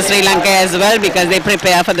victory for Sri Lanka as well because they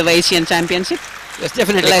prepare for the Asian Championship. It's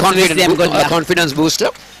definitely a confidence booster.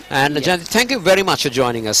 And Janti, thank you very much for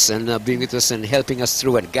joining us and being with us and helping us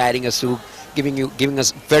through and guiding us through, giving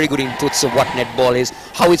us very good inputs of what netball is,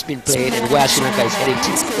 how it's been played, and where Sri Lanka is heading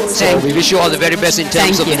to. So we wish you all the very best in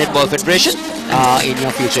terms of the Netball Federation in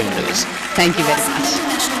your future endeavors. Thank you very much.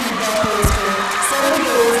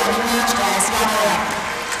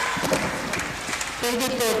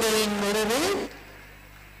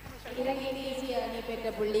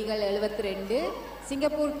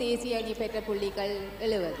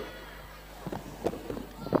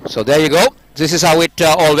 So there you go. This is how it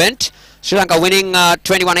all went. Sri Lanka winning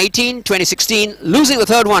 21-18, 2016, losing the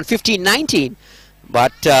third one 15-19.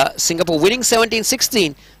 But Singapore winning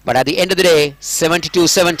 17-16. But at the end of the day,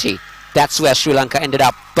 72-70. That's where Sri Lanka ended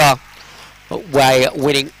up by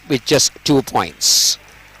winning with just 2 points.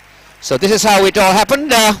 So this is how it all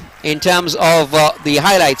happened in terms of the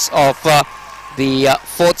highlights of the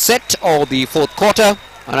fourth set or the fourth quarter.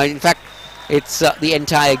 In fact, it's the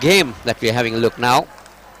entire game that we're having a look now.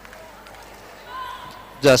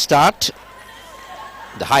 The start,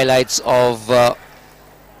 the highlights of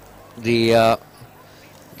the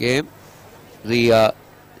game. The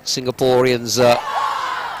Singaporeans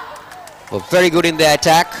were very good in their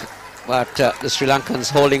attack, but the Sri Lankans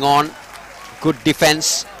holding on. Good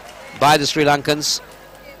defense by the Sri Lankans.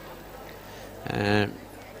 And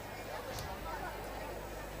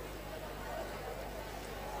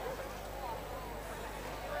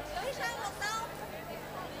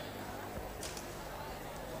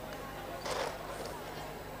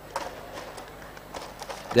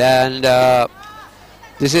then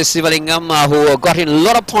this is Sivalingam who got in a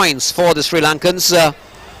lot of points for the Sri Lankans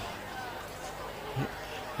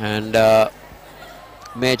and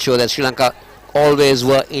made sure that Sri Lanka always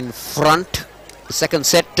were in front. The second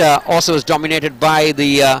set also was dominated by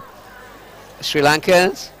the Sri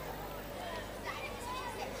Lankans.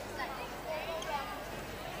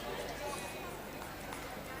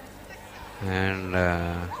 And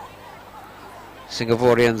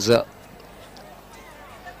Singaporeans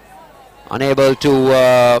unable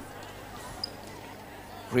to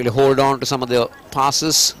really hold on to some of the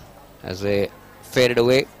passes as they faded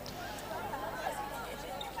away.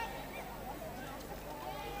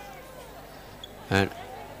 And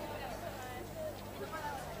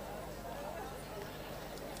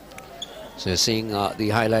so you're seeing the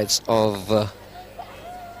highlights of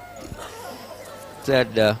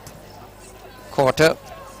third quarter.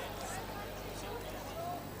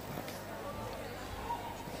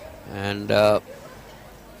 And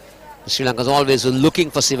Sri Lanka always were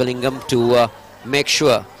looking for Sivalingam to make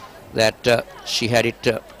sure that she had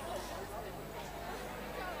it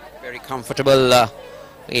very comfortable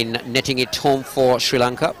in netting it home for Sri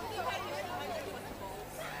Lanka.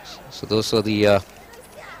 So those were the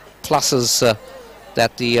pluses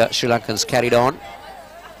that the Sri Lankans carried on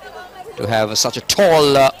to have such a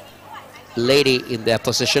tall lady in their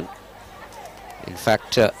position. In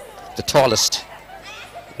fact, the tallest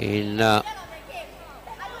in the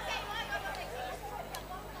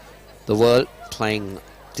world playing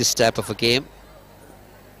this type of a game.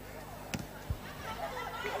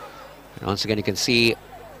 And once again, you can see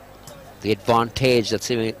the advantage that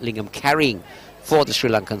Lingam carrying for the Sri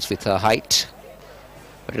Lankans with her height.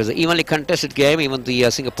 But it was an evenly contested game. Even the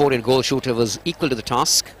Singaporean goal shooter was equal to the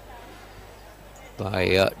task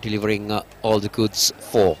by delivering all the goods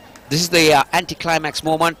for. This is the anticlimax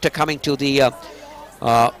moment coming to the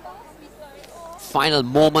final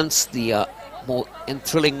moments, the more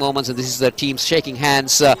enthralling moments, and this is the teams shaking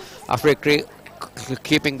hands after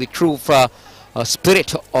keeping the true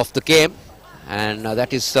spirit of the game, and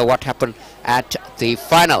that is what happened at the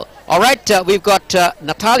final. All right, we've got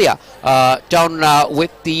Natalia down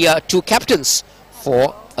with the two captains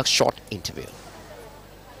for a short interview.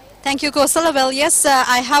 Thank you, Kosala. Well, yes,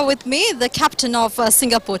 I have with me the captain of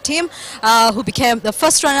Singapore team who became the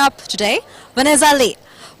first runner-up today, Vanessa Lee.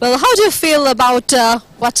 Well, how do you feel about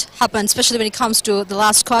what happened, especially when it comes to the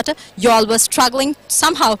last quarter? You all were struggling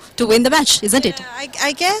somehow to win the match, isn't it?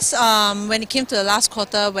 I guess when it came to the last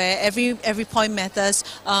quarter, where every point matters,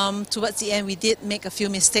 towards the end we did make a few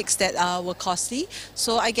mistakes that were costly.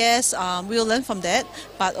 So I guess we'll learn from that.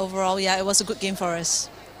 But overall, yeah, it was a good game for us.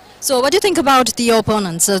 So what do you think about the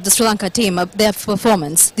opponents, the Sri Lanka team, their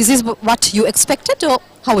performance? This is what you expected or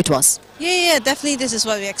how it was? Yeah, definitely this is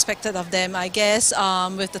what we expected of them. I guess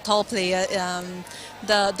with the tall player,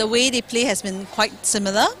 the way they play has been quite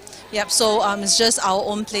similar. Yep, so it's just our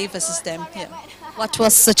own play versus them. Yeah. What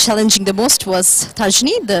was challenging the most was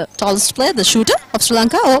Tajni, the tallest player, the shooter of Sri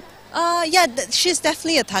Lanka? Or? Yeah, she's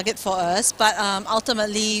definitely a target for us, but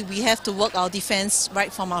ultimately we have to work our defense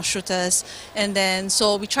right from our shooters, and then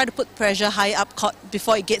so we try to put pressure high up court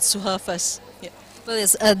before it gets to her first. Yeah. Well,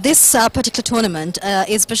 yes, this particular tournament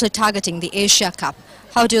is especially targeting the Asia Cup.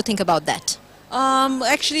 How do you think about that?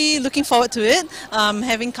 Actually looking forward to it,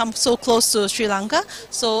 having come so close to Sri Lanka,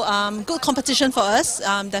 so good competition for us.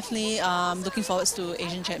 Definitely looking forward to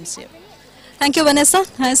Asian Championship. Thank you, Vanessa.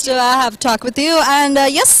 Nice to have a talk with you. And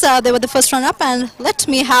yes, they were the first run-up. And let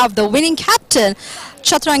me have the winning captain,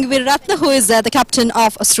 Quadrangular Netball, who is the captain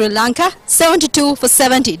of Sri Lanka, 72 for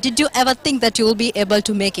 70. Did you ever think that you will be able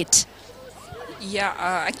to make it? Yeah,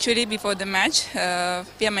 actually before the match,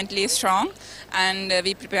 we are mentally strong and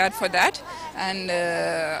we prepared for that. And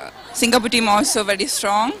Singapore team also very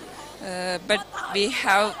strong, but we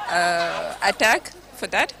have attack for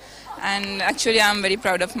that. And actually I'm very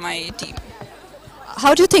proud of my team.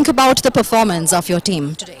 How do you think about the performance of your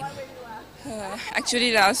team today?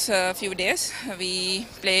 Actually, last few days we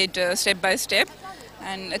played step by step,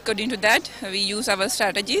 and according to that we use our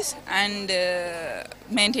strategies and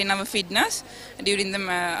maintain our fitness during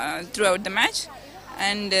the throughout the match.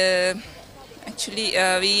 And actually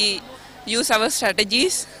we use our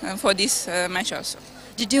strategies for this match also.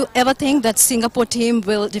 Did you ever think that Singapore team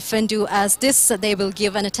will defend you as this? They will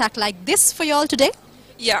give an attack like this for you all today?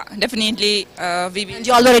 Yeah, definitely. We will. And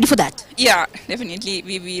you all were ready for that? Yeah, definitely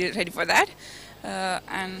we will ready for that.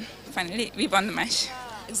 And finally, we won the match.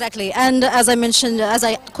 Exactly. And as I mentioned, as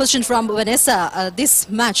I questioned from Vanessa, this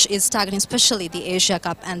match is targeting especially the Asia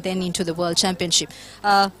Cup and then into the World Championship.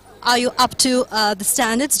 Are you up to the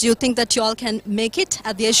standards? Do you think that you all can make it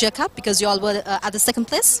at the Asia Cup because you all were at the second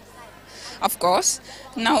place? Of course.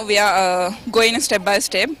 Now we are going step by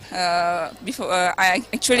step. I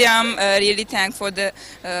am really thankful for the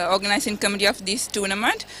organizing committee of this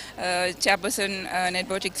tournament, Chairperson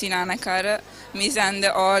Netball Trixie Nanakara, Ms. and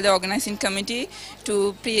all the organizing committee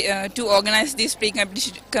to organize this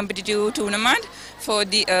pre-competitive tournament for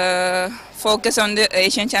the focus on the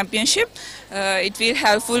Asian Championship. It will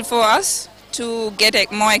helpful for us to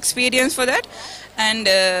get more experience for that, and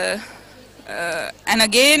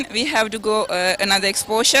again we have to go another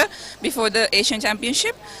exposure before the Asian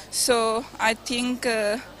Championship, so I think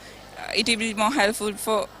it will be more helpful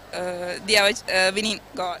for the winning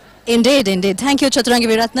goal. Indeed, indeed. Thank you,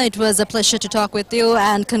 Quadrangular Netball. It was a pleasure to talk with you,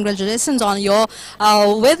 and congratulations on your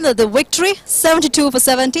win, the victory, 72 for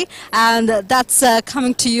 70, and that's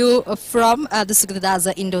coming to you from the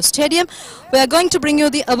Sugathadasa Indoor Stadium. We are going to bring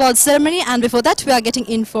you the award ceremony, and before that we are getting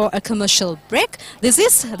in for a commercial break. This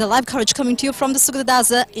is the live coverage coming to you from the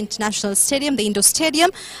Sugathadasa International Stadium, the Indoor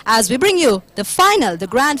Stadium, as we bring you the final, the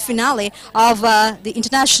grand finale of the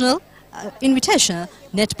International Invitational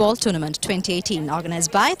Netball Tournament 2018,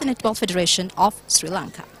 organized by the Netball Federation of Sri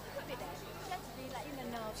Lanka.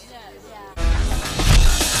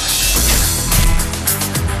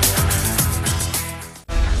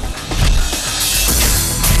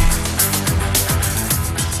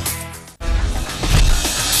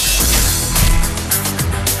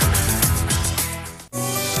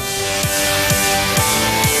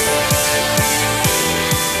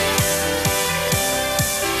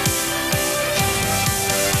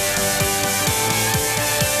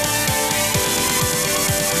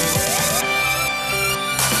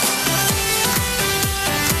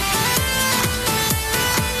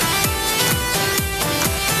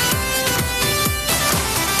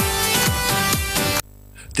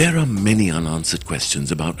 There are many unanswered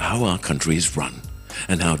questions about how our country is run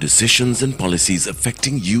and how decisions and policies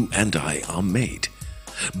affecting you and I are made.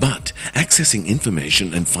 But accessing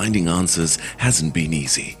information and finding answers hasn't been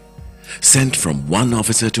easy. Sent from one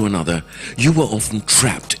officer to another, you were often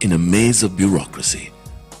trapped in a maze of bureaucracy.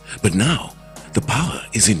 But now, the power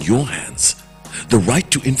is in your hands. The Right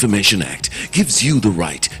to Information Act gives you the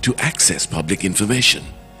right to access public information.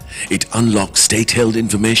 It unlocks state-held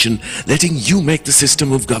information, letting you make the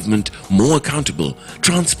system of government more accountable,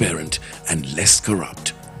 transparent, and less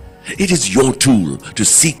corrupt. It is your tool to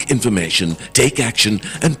seek information, take action,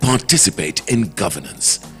 and participate in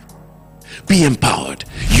governance. Be empowered.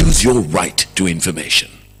 Use your right to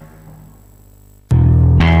information.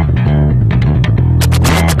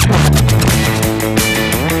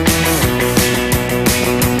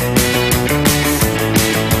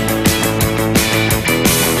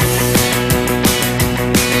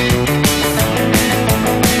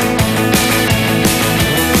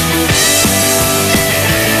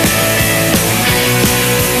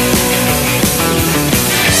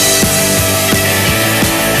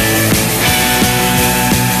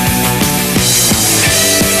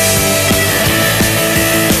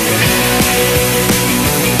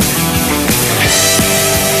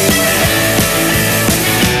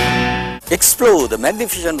 Explore the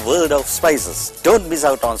magnificent world of spices. Don't miss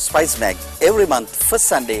out on Spice Mag every month, first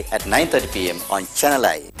Sunday at 9:30 p.m. on Channel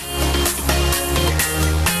I.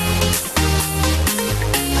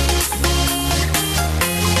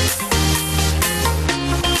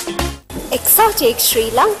 Exotic Sri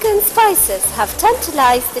Lankan spices have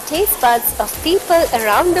tantalized the taste buds of people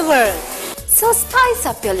around the world. So spice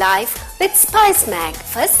up your life with Spice Mag,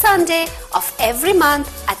 first Sunday of every month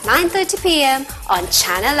at 9:30 p.m. on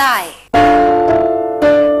Channel I.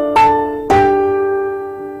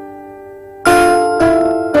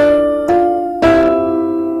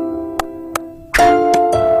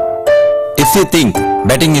 If you think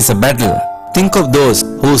betting is a battle, think of those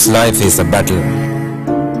whose life is a battle.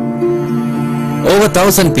 Over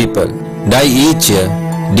 1,000 people die each year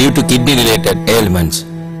due to kidney-related ailments.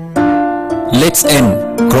 Let's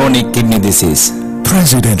end chronic kidney disease.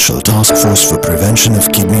 Presidential Task Force for Prevention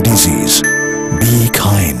of Kidney Disease. Be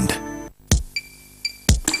kind.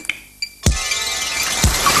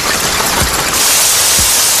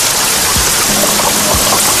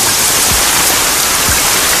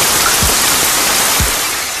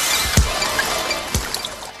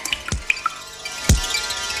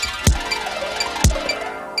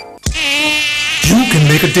 You can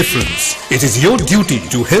make a difference. It is your duty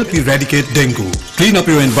to help eradicate dengue. Clean up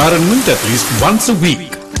your environment at least once a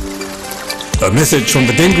week. A message from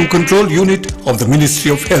the Dengue Control Unit of the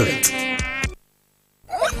Ministry of Health.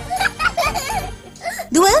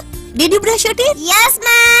 Dua, did you brush your teeth? Yes,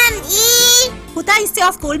 ma'am. Puta, is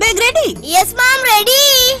your school bag ready? Yes, ma'am,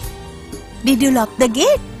 ready. Did you lock the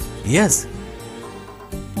gate? Yes.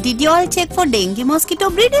 Did you all check for dengue mosquito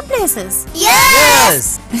breeding places?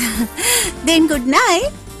 Yes. Then good night.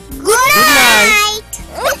 Good night.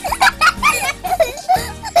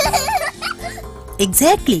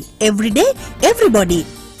 Exactly. Every day, everybody.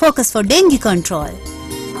 Focus for dengue control.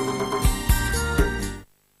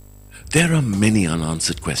 There are many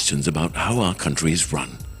unanswered questions about how our country is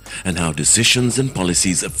run and how decisions and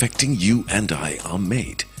policies affecting you and I are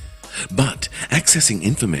made. But accessing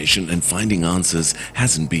information and finding answers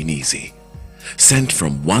hasn't been easy. Sent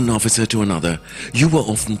from one officer to another, you were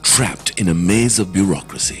often trapped in a maze of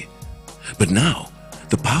bureaucracy. But now,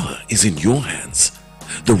 the power is in your hands.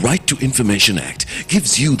 The Right to Information Act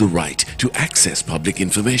gives you the right to access public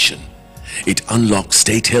information. It unlocks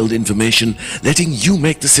state-held information, letting you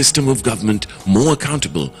make the system of government more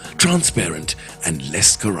accountable, transparent, and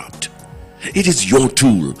less corrupt. It is your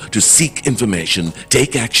tool to seek information,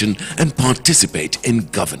 take action, and participate in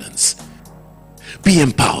governance. Be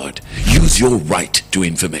empowered. Use your right to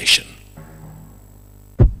information.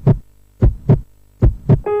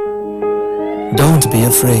 Don't be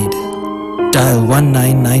afraid. Dial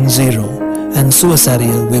 1990 and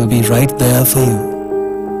Sugathadasa will be right there for you.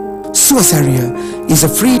 Sugathadasa is a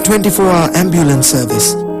free 24-hour ambulance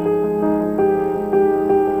service.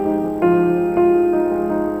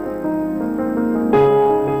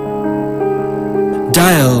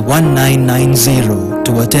 Dial 1990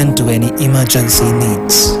 to attend to any emergency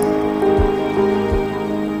needs.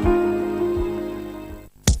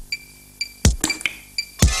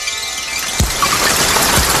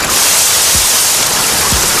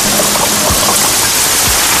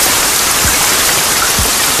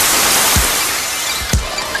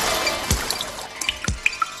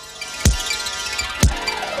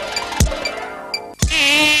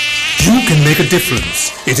 You can make a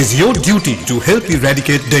difference. It is your duty to help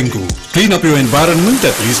eradicate dengue. Clean up your environment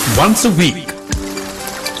at least once a week.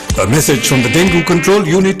 A message from the Dengue Control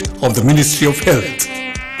Unit of the Ministry of Health.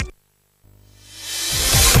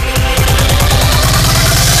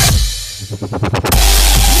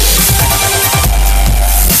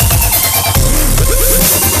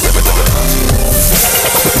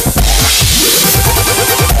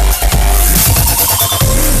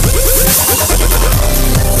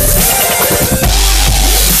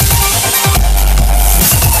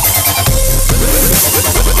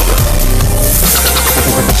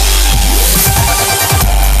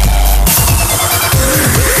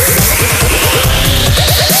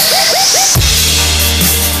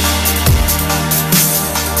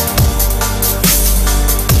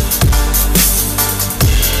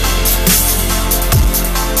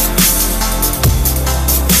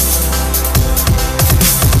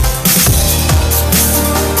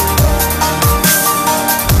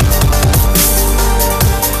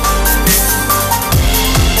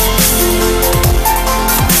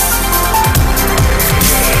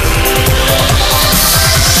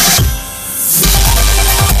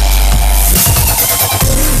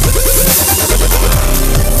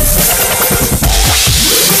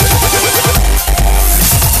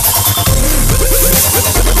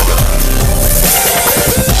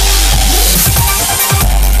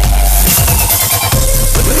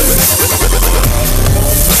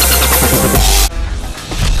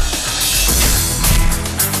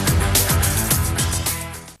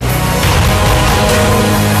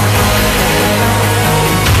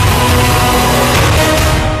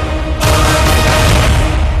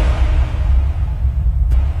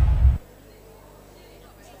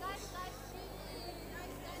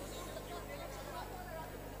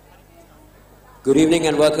 Good evening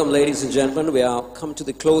and welcome, ladies and gentlemen. We are come to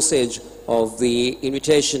the close edge of the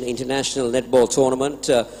Invitation International Netball Tournament,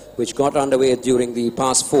 which got underway during the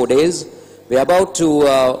past 4 days. We are about to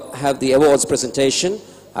have the awards presentation.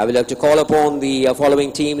 I would like to call upon the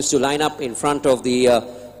following teams to line up in front of the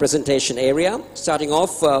presentation area, starting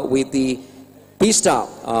off with the P-Star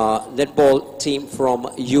netball team from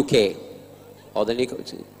UK, or the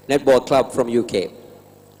netball club from UK.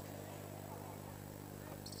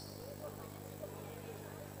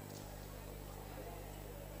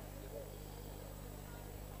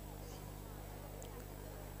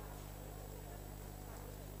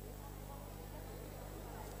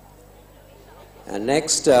 And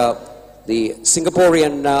next, the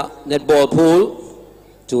Singaporean netball pool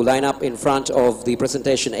to line up in front of the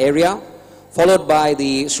presentation area, followed by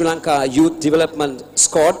the Sri Lanka Youth Development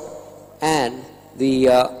Squad and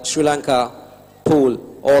the Sri Lanka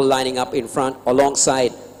pool, all lining up in front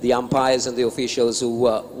alongside the umpires and the officials who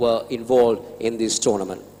were involved in this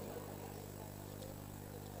tournament.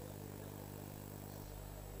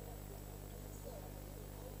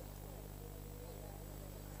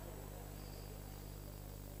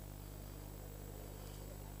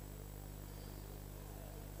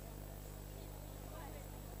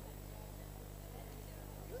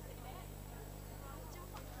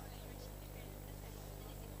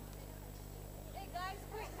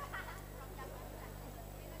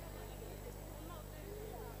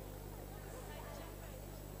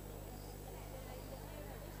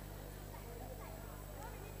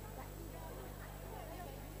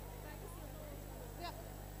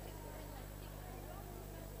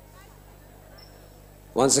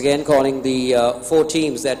 Once again, calling the 4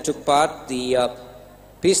 teams that took part: the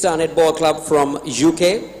P-Star Netball Club from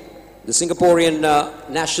UK, the Singaporean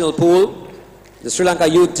National Pool, the Sri Lanka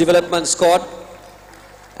Youth Development Squad,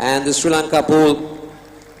 and the Sri Lanka pool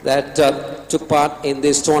that took part in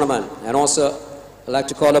this tournament. And also, I'd like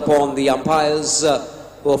to call upon the umpires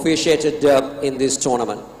who officiated in this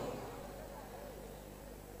tournament.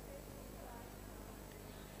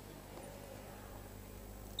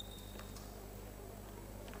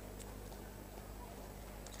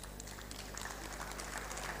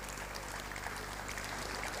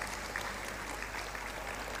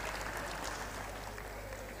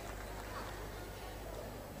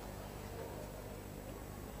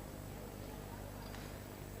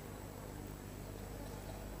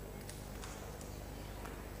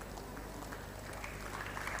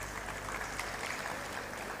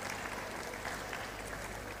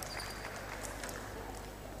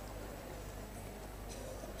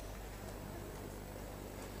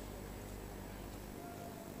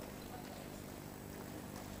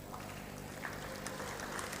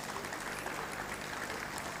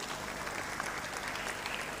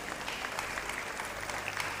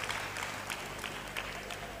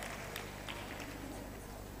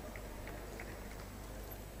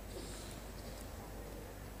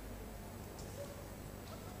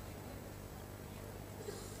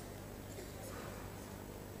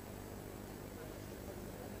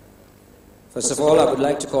 First of all, I would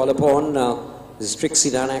like to call upon Ms. Trixie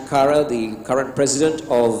Nanakara, the current president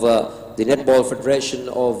of the Netball Federation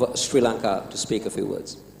of Sri Lanka, to speak a few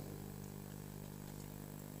words.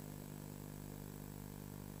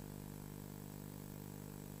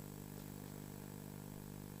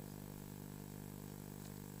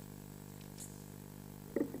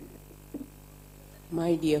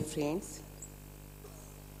 My dear friends,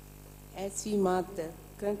 as we mark the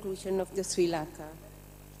conclusion of the Sri Lanka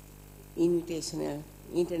Invitational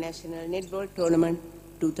International Netball Tournament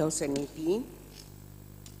 2018,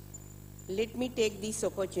 let me take this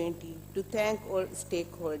opportunity to thank all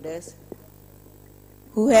stakeholders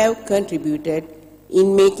who have contributed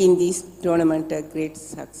in making this tournament a great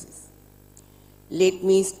success. Let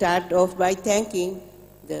me start off by thanking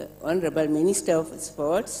the Honorable Minister of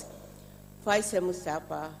Sports, Faisal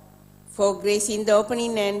Mustafa, for gracing the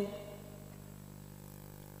opening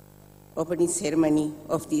ceremony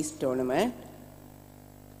of this tournament.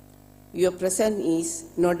 Your presence is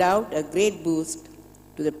no doubt a great boost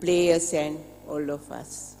to the players and all of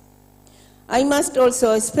us. I must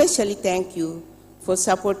also especially thank you for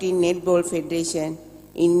supporting Netball Federation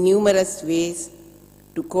in numerous ways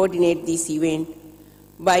to coordinate this event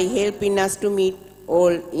by helping us to meet all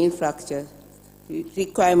infrastructure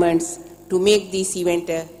requirements to make this event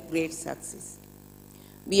a great success.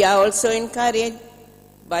 We are also encouraged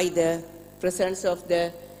by the presence of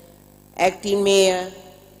the acting mayor,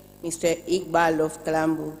 Mr. Iqbal of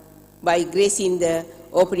Colombo, by gracing the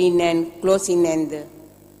opening and closing and the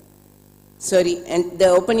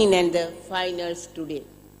opening and the finals today.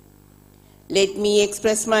 Let me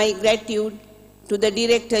express my gratitude to the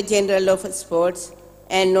Director General of Sports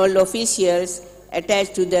and all officials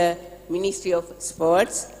attached to the Ministry of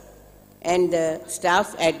Sports and the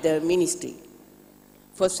staff at the Ministry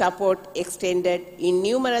for support extended in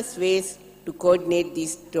numerous ways to coordinate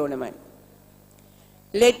this tournament.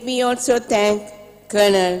 Let me also thank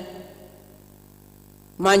Colonel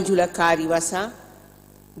Manjula Karivasa,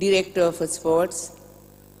 Director of Sports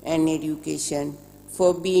and Education,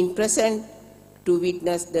 for being present to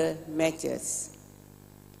witness the matches.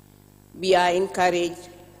 We are encouraged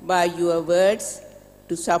by your words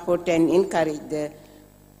to support and encourage the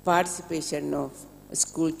participation of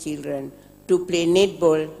school children to play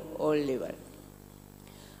netball all level.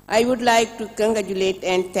 I would like to congratulate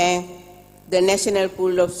and thank the National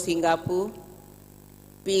Pool of Singapore,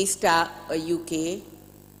 P-Star UK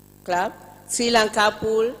Club, Sri Lanka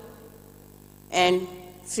Pool, and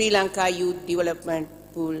Sri Lanka Youth Development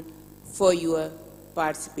Pool for your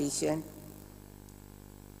participation.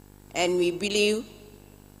 And we believe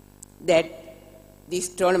that this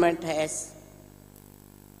tournament has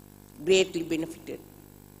greatly benefited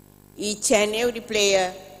each and every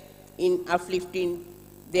player in uplifting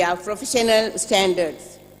their professional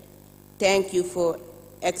standards. Thank you for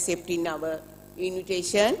accepting our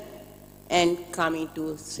invitation and coming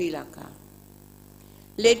to Sri Lanka.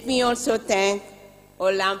 Let me also thank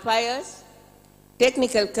all umpires,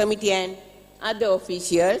 technical committee and other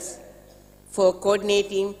officials for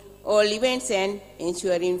coordinating all events and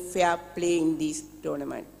ensuring fair play in this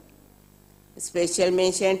tournament. A special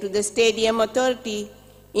mention to the Stadium Authority,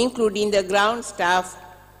 including the ground staff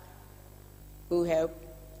who have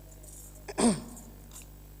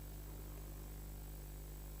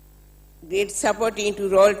great supporting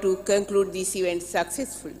role to conclude this event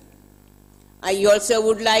successfully. I also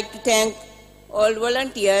would like to thank all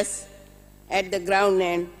volunteers at the ground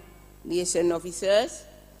and liaison officers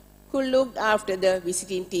who looked after the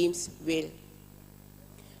visiting teams well.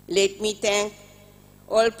 Let me thank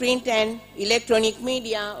all print and electronic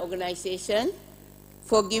media organizations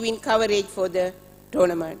for giving coverage for the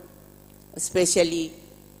tournament, especially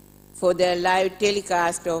for the live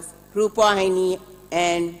telecast of Rupahini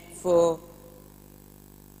and who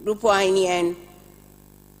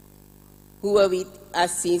were with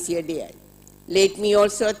us since your day. Let me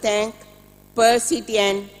also thank Pearl City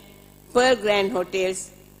and Pearl Grand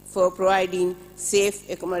Hotels for providing safe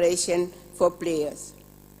accommodation for players.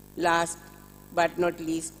 Last but not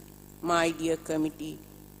least, my dear committee,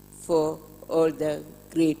 for all the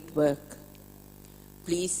great work.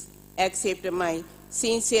 Please accept my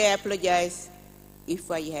sincere apologies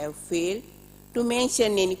if I have failed to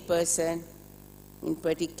mention any person in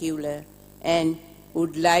particular, and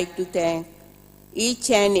would like to thank each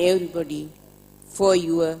and everybody for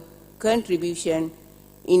your contribution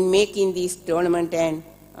in making this tournament an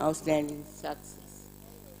outstanding success.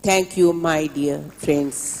 Thank you, my dear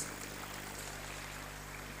friends.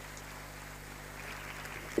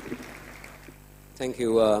 Thank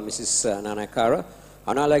you, Mrs. Nanakara.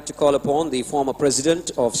 And I'd like to call upon the former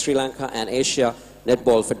president of Sri Lanka and Asia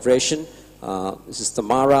Netball Federation Mrs.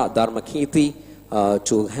 Tamara Dharmakirti,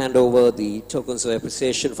 to hand over the tokens of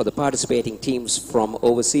appreciation for the participating teams from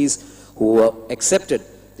overseas who accepted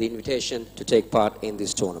the invitation to take part in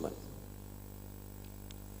this tournament.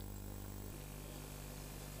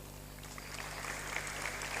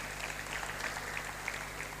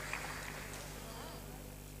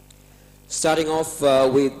 Starting off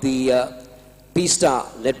with the P-Star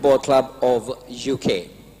Netball Club of UK.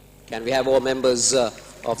 Can we have all members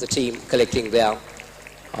of the team collecting their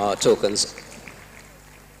tokens?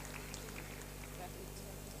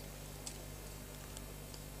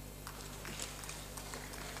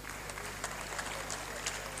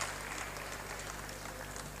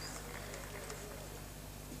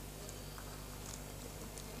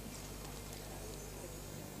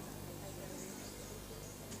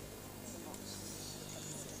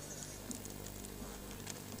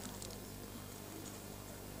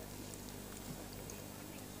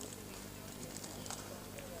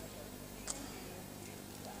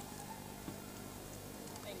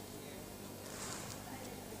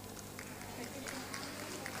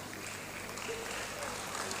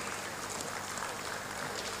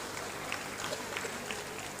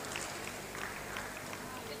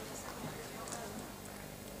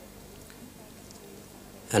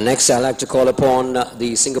 And next I'd like to call upon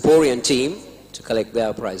the Singaporean team to collect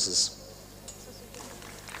their prizes.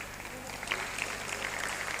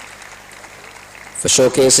 For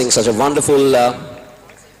showcasing such a wonderful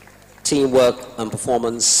teamwork and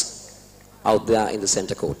performance out there in the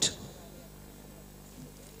center court.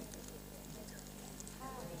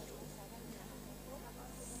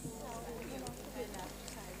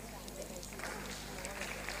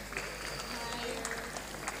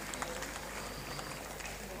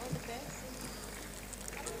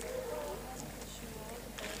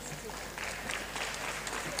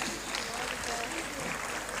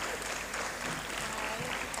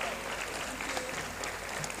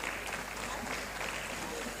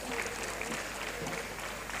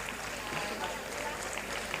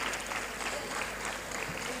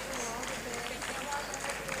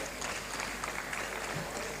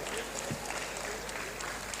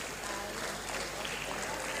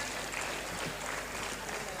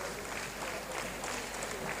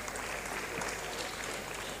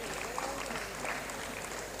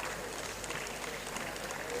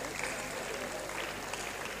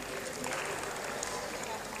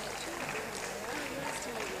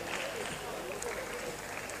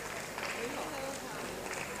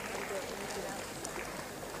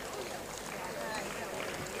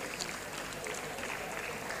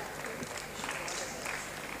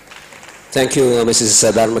 Thank you, Mrs.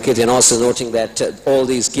 Dharmakirti, and also noting that all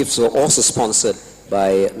these gifts were also sponsored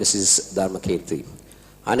by Mrs. Dharmakirti.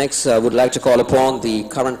 I next would like to call upon the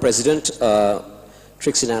current president,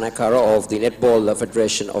 Trixie Nanakara of the Netball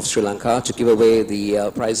Federation of Sri Lanka, to give away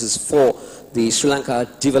the prizes for the Sri Lanka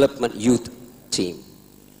Development Youth Team.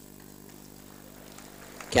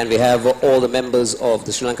 Can we have all the members of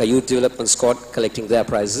the Sri Lanka Youth Development Squad collecting their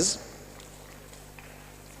prizes?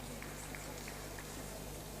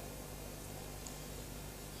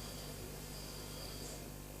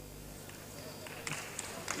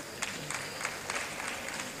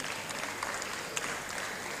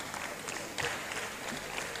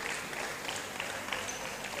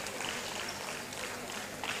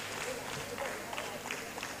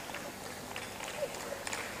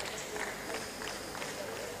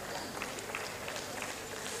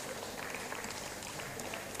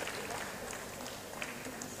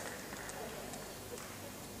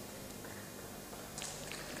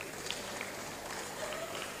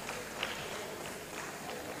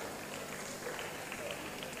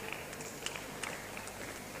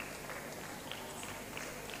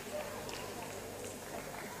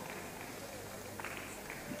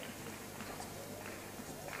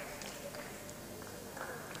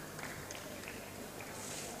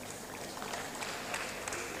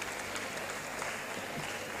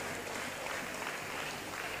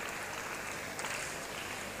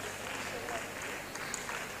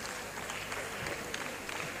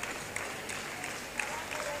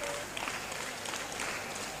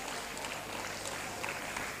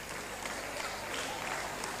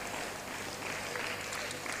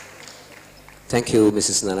 Thank you,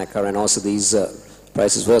 Mrs. Nanakara, and also these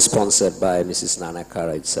prizes were sponsored by Mrs.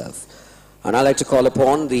 Nanakara itself. And I'd like to call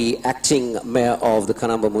upon the acting mayor of the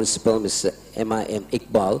Colombo Municipal, Mr. M.I.M.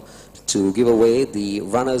 Iqbal, to give away the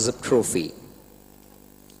runners-up trophy.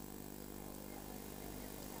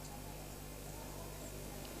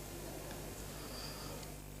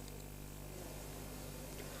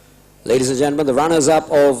 Ladies and gentlemen, the runners-up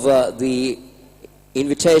of the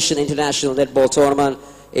Invitation International Netball Tournament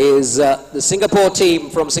is the Singapore team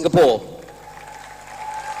from Singapore.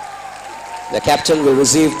 The captain will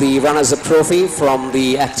receive the runners-up trophy from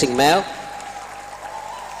the acting male.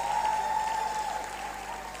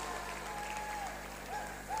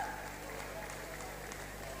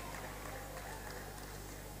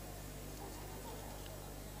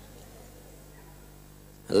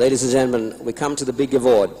 Ladies and gentlemen, we come to the big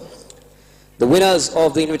award. The winners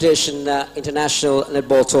of the Invitation International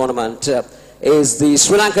Netball Tournament is the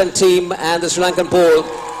Sri Lankan team and the Sri Lankan pool,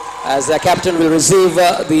 as their captain will receive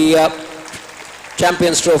the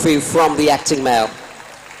Champions Trophy from the acting male.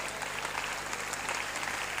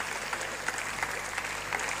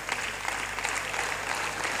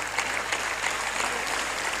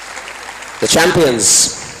 The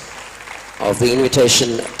champions of the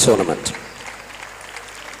Invitation Tournament.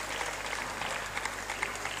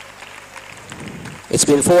 It's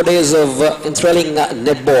been 4 days of enthralling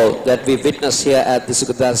netball that we've witnessed here at the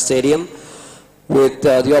Sugathadasa Stadium, with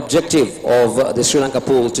the objective of the Sri Lanka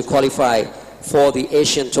pool to qualify for the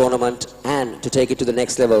Asian tournament and to take it to the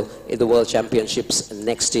next level in the World Championships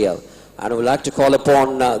next year. And I would like to call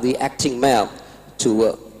upon the acting mayor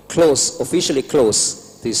to officially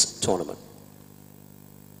close this tournament.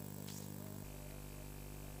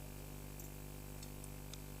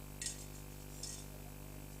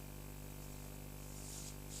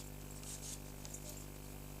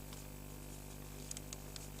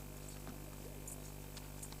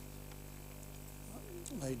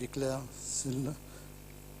 I declare Sri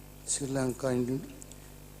Lanka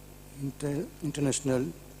International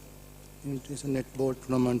Netball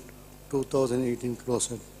Tournament 2018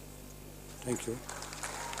 closed. Thank you.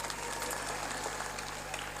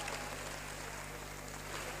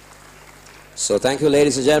 So thank you,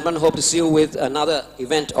 ladies and gentlemen. Hope to see you with another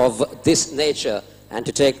event of this nature and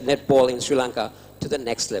to take netball in Sri Lanka to the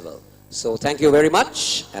next level. So thank you very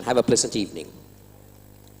much and have a pleasant evening.